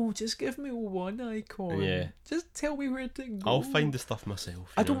like, no, just give me one icon. Yeah. Just tell me where to go. I'll find the stuff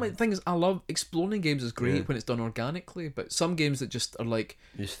myself. I don't mind... The thing is, I love... Exploring games is great when it's done organically, but some games that just are like...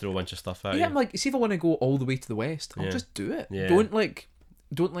 You just throw a bunch of stuff at you. Yeah, I'm like, see if I want to go all the way to the west, I'll just do it. Yeah. Don't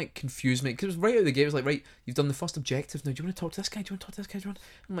confuse me. Because right out of the gate, it was like, right, you've done the first objective, now do you want to talk to this guy? Do you want to talk to this guy?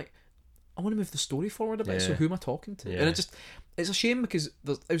 I'm like... I want to move the story forward a bit, so who am I talking to? And it's a shame because it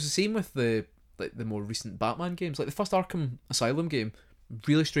was the same with the more recent Batman games. Like the first Arkham Asylum game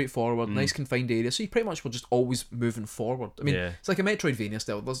really straightforward, nice confined area, so you pretty much were just always moving forward. I mean, it's like a Metroidvania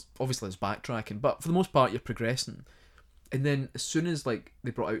style. There's backtracking, but for the most part, you're progressing. And then as soon as like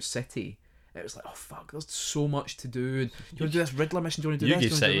they brought out City, it was like, oh fuck, there's so much to do. And you want to do this Riddler mission? Do you want to do You this? gave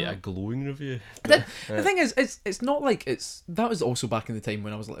Do you City wanna a glowing review. The thing is, it's not like it's. That was also back in the time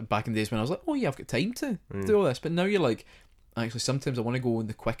when I was like, back in the days when I was like, oh yeah, I've got time to do all this. But now you're like, actually, sometimes I want to go in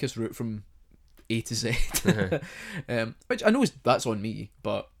the quickest route from A to Z, which I know that's on me,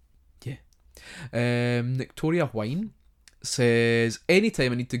 but yeah. Victoria Wine says,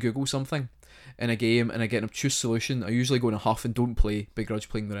 anytime I need to Google something in a game and I get an obtuse solution, I usually go in a huff and don't play, begrudge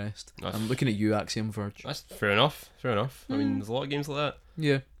playing the rest. I'm looking at you, Axiom Verge. That's fair enough. I mean, there's a lot of games like that.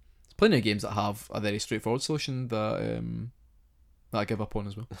 Yeah, there's plenty of games that have a very straightforward solution that I give up on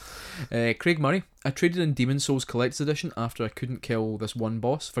as well. Craig Murray, I traded in Demon's Souls Collector's Edition after I couldn't kill this one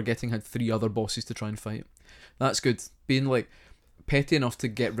boss, forgetting I had 3 other bosses to try and fight. That's good. Being like petty enough to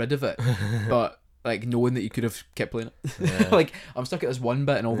get rid of it, but like knowing that you could have kept playing it. Yeah. Like, I'm stuck at this one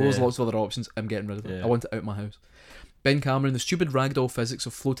bit and all those lots of other options, I'm getting rid of it. Yeah. I want it out of my house. Ben Cameron, the stupid ragdoll physics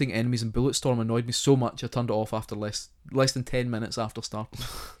of floating enemies and Bulletstorm annoyed me so much I turned it off after less than 10 minutes after starting.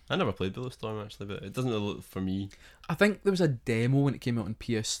 I never played Bulletstorm actually, but it doesn't really look for me. I think there was a demo when it came out on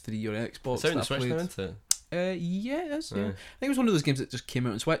PS3 or Xbox. It's out on the that I Switch played. now, isn't it? Yeah, it is. Yeah. Yeah. I think it was one of those games that just came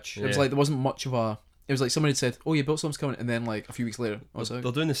out on Switch. It was Yeah. like there wasn't much of a. It was like somebody had said, "Oh, yeah, Bulletstorm's coming," and then like a few weeks later, oh, it's out.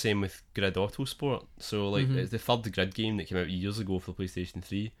 They're doing the same with Grid Autosport. So like it's the third Grid game that came out years ago for the PlayStation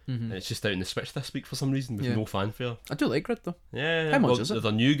 3, and it's just out on the Switch this week for some reason with no fanfare. I do like Grid though. Yeah. How much is it? There's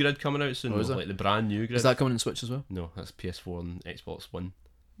a new Grid coming out soon. Oh, is it? Like the brand new Grid. Is that coming on Switch as well? No, that's PS4 and Xbox One.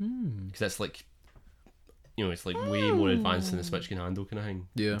 Because that's like, it's like way more advanced than the Switch can handle, kind of thing.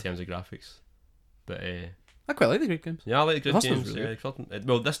 Yeah. In terms of graphics. But I quite like the Grid games. yeah, I like the Grid This one's games. really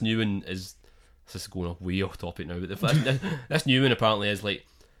Well, this new one is. This is going off way off topic now, but this new one apparently is like,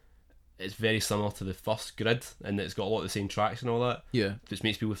 it's very similar to the first Grid, and it's got a lot of the same tracks and all that, Yeah. which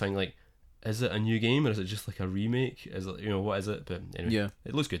makes people think like, is it a new game or is it just like a remake? Is it, what is it? But anyway, Yeah.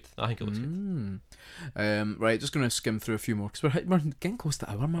 it looks good. I think it looks good. Right, just gonna skim through a few more because we're getting close to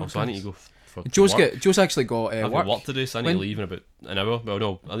hour mark. Also, I need to go for Joe's work. Joe's actually got I've work. got work to do, so I need to leave in about an hour. Well,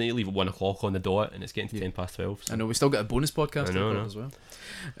 no, I need to leave at 1 o'clock on the dot, and it's getting to 10 past 12. So. I know we still got a bonus podcast I to know, record no. as well.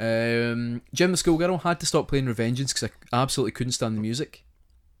 Jim the Schoolgirl had to stop playing Revengeance because I absolutely couldn't stand the music.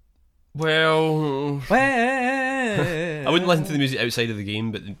 Well, I I wouldn't listen to the music outside of the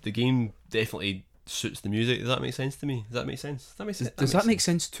game, but the game definitely suits the music. Does that make sense to me? Does that make sense? Does that make sense? Does that make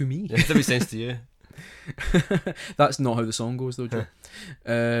sense to me? Does that make sense to you? That's not how the song goes, though, Joe.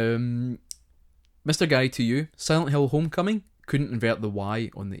 Mr. Guy to you, Silent Hill Homecoming couldn't invert the Y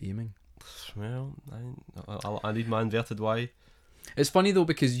on the aiming. Well, I need my inverted Y. It's funny though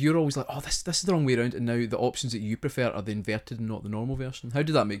because you're always like, oh, this is the wrong way around, and now the options that you prefer are the inverted and not the normal version. How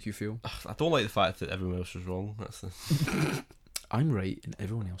did that make you feel? I don't like the fact that everyone else is wrong. That's the... I'm right and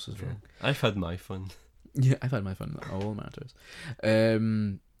everyone else is wrong. I've had my fun. Yeah, I've had my fun. All that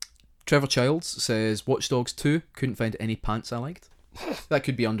matters. Trevor Childs says Watch Dogs 2 couldn't find any pants I liked. That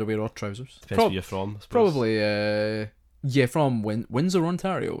could be underwear or trousers. Depends where you're from, I suppose. Probably, yeah, from Windsor,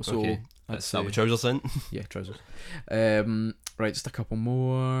 Ontario. So Okay. That's that with trousers in. Yeah, trousers. Right, just a couple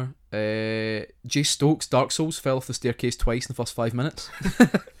more. Jay Stokes, Dark Souls, fell off the staircase twice in the first 5 minutes.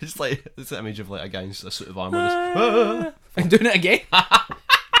 It's like it's that image of like a guy in a suit of armour. Just, I'm doing it again.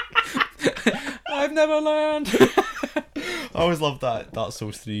 I've never learned. I always loved that Dark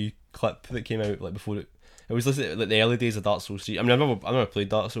Souls 3 clip that came out like before it. It was like the early days of Dark Souls 3. I mean, I've never played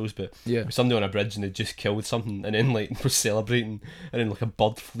Dark Souls, but Yeah. somebody on a bridge and they just killed something, and then like was celebrating, and then like a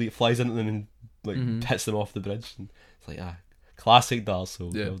bird flies into them and like hits them off the bridge. And it's like classic Dark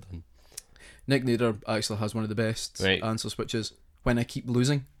Souls. Yeah. Well done. Nick Nader actually has one of the best Right. answers, which is when I keep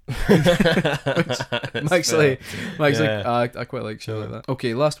losing. That's Actually, Yeah. I quite like shit like that.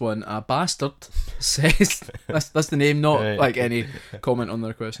 Okay, last one. A bastard says that's the name, not Right. like any comment on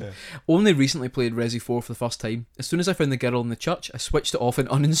their question. Only recently played Resi 4 for the first time. As soon as I found the girl in the church, I switched it off and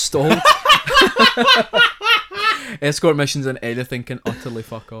uninstalled. Escort missions and anything can utterly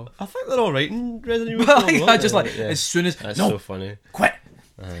fuck off. I think they're all right in Resident Evil. I just like as soon as That's no so funny. quit.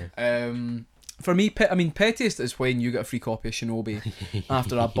 Aye. For me, pettiest is when you get a free copy of Shinobi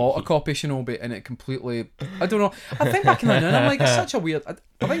after I bought a copy of Shinobi and it completely. I don't know. I think back in and I'm like, it's such a weird. I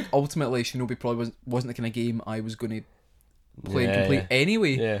think ultimately Shinobi probably wasn't the kind of game I was going to play and complete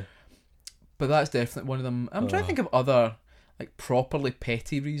anyway. Yeah. But that's definitely one of them. I'm trying to think of other like properly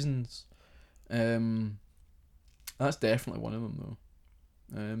petty reasons. That's definitely one of them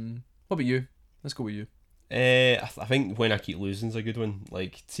though. What about you? Let's go with you. I think when I keep losing is a good one.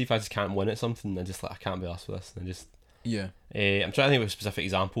 Like, see if I just can't win at something, I just like I can't be asked for this, and I just Yeah. I'm trying to think of a specific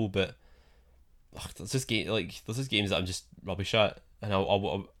example, but there's just games that I'm just rubbish at, and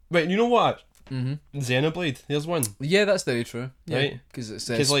I'll right. You know what? Mm-hmm. Xenoblade. There's one. Yeah, that's very true. Yeah, Right. because it's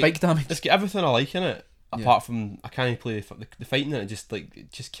like, spike damage. It's got everything I like in it. Yeah. Apart from I can't play the fighting in it.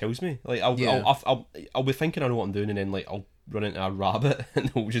 It just kills me. Like I'll be thinking I know what I'm doing, and then like I'll run into a rabbit and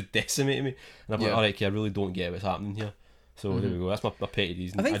it'll just decimate me. And I'm like, all right, okay, I really don't get what's happening here. So there we go. That's my petty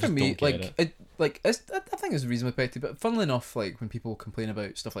reason. I think for just me, don't get it. I think it's reasonably petty, but funnily enough, like when people complain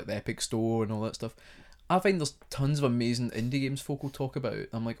about stuff like the Epic Store and all that stuff, I find there's tons of amazing indie games folk will talk about.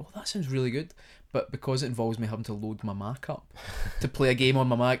 I'm like, oh, that sounds really good, but because it involves me having to load my Mac up to play a game on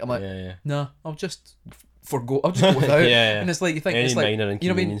my Mac, I'm like, nah, I'll just go without. Yeah. And it's like you think Any it's like, minor you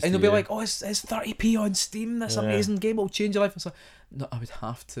know what I mean? And they'll be yeah. like, oh, it's 30p on Steam. This amazing game will change your life. It's like, no, I would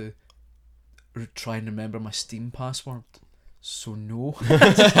have to try and remember my Steam password. So no.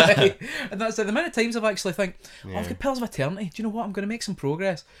 And that's like the amount of times I've actually think, oh, I've got Pillars of Eternity. Do you know what? I'm going to make some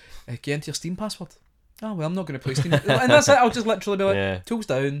progress. Get into your Steam password. Oh well, I'm not going to play Steam. And that's it. I'll just literally be like, tools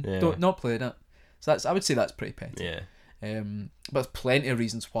down. Don't not playing it. So I would say that's pretty petty. Yeah. But there's plenty of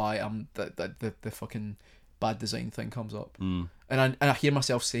reasons why the fucking bad design thing comes up. And I hear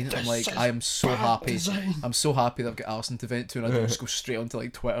myself saying it. I'm like, I am so happy. Design. I'm so happy that I've got Alison to vent to, and I don't just go straight onto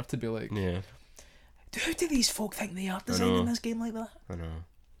like Twitter to be like, who do these folk think they are designing this game like that? I know.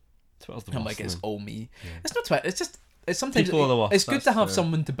 Twitter's the I'm worst like, it's thing. all me. It's not Twitter. It's just sometimes People are the worst, it's good to that's- have yeah.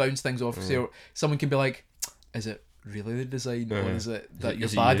 someone to bounce things off. So someone can be like, is it really the design, or is it that you're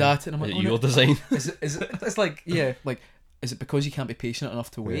bad you? at it? And I'm Is like, it oh, your no. design? Is it? It's like, yeah, like, is it because you can't be patient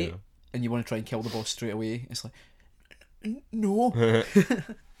enough to wait and you want to try and kill the boss straight away? It's like, no.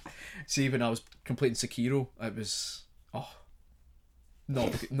 See, when I was completing Sekiro, it was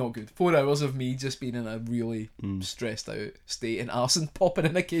not good. 4 hours of me just being in a really stressed out state, and Alison popping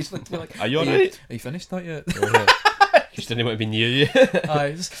in occasionally to be like, Are you alright? Are you finished that yet? Just didn't want to be near you.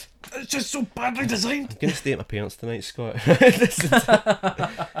 It's just so badly designed. I'm going to stay at my parents tonight, Scott.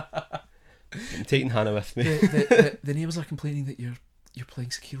 I'm taking Hannah with me. The neighbours are complaining that you're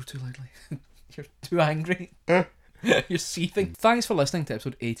playing Sekiro too loudly. You're too angry. You're seething. Thanks for listening to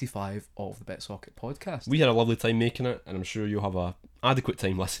episode 85 of the BitSocket podcast. We had a lovely time making it, and I'm sure you'll have a adequate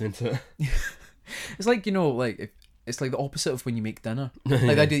time listening to it. It's like, you know, like it's like the opposite of when you make dinner. Like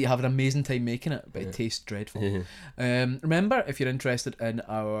the idea that you have an amazing time making it, but it tastes dreadful. Remember, if you're interested in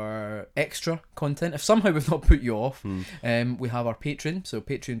our extra content, if somehow we've not put you off, we have our Patreon, so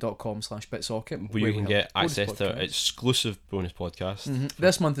patreon.com/bitsocket, where you can we get have bonus access to podcasts. exclusive bonus podcast.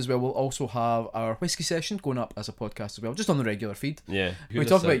 This month as well, we'll also have our whiskey session going up as a podcast as well, just on the regular feed. Yeah. We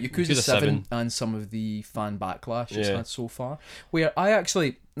talk about Yakuza 7 and some of the fan backlash it's had so far. Where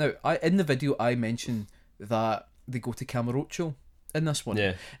in the video I mentioned that they go to Kamurocho in this one.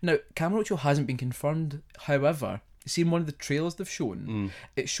 Yeah. Now, Kamurocho hasn't been confirmed. However, you see in one of the trailers they've shown,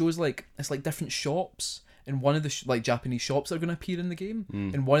 it shows like it's like different shops, and one of the like Japanese shops that are going to appear in the game,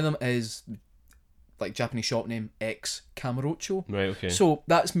 and one of them is like Japanese shop name X Kamurocho. Right. Okay. So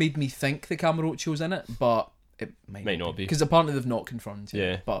that's made me think the Kamurocho's in it, but it might not be. because apparently they've not confirmed yet.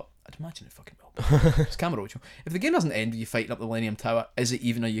 Yeah. But I'd imagine it fucking will be. It's Kamurocho. If the game doesn't end with you fighting up the Millennium Tower, is it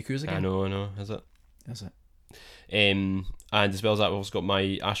even a Yakuza game? I know. Is it? Is it? And as well as that, we've also got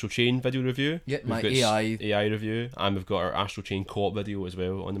my Astral Chain video review. Yeah, We've my got AI review, and we've got our Astral Chain co-op video as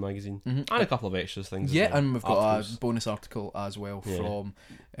well on the magazine, and a couple of extras things. Yeah, as well, and we've got articles. a bonus article as well from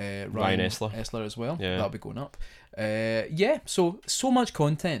Ryan Esler. as well. Yeah. That'll be going up. So much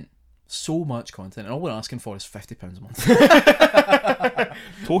content. And all we're asking for is £50 a month.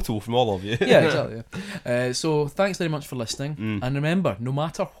 Total from all of you. Yeah, exactly. Yeah. So thanks very much for listening, and remember, no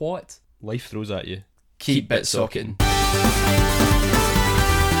matter what, Life throws at you. keep bit socketing.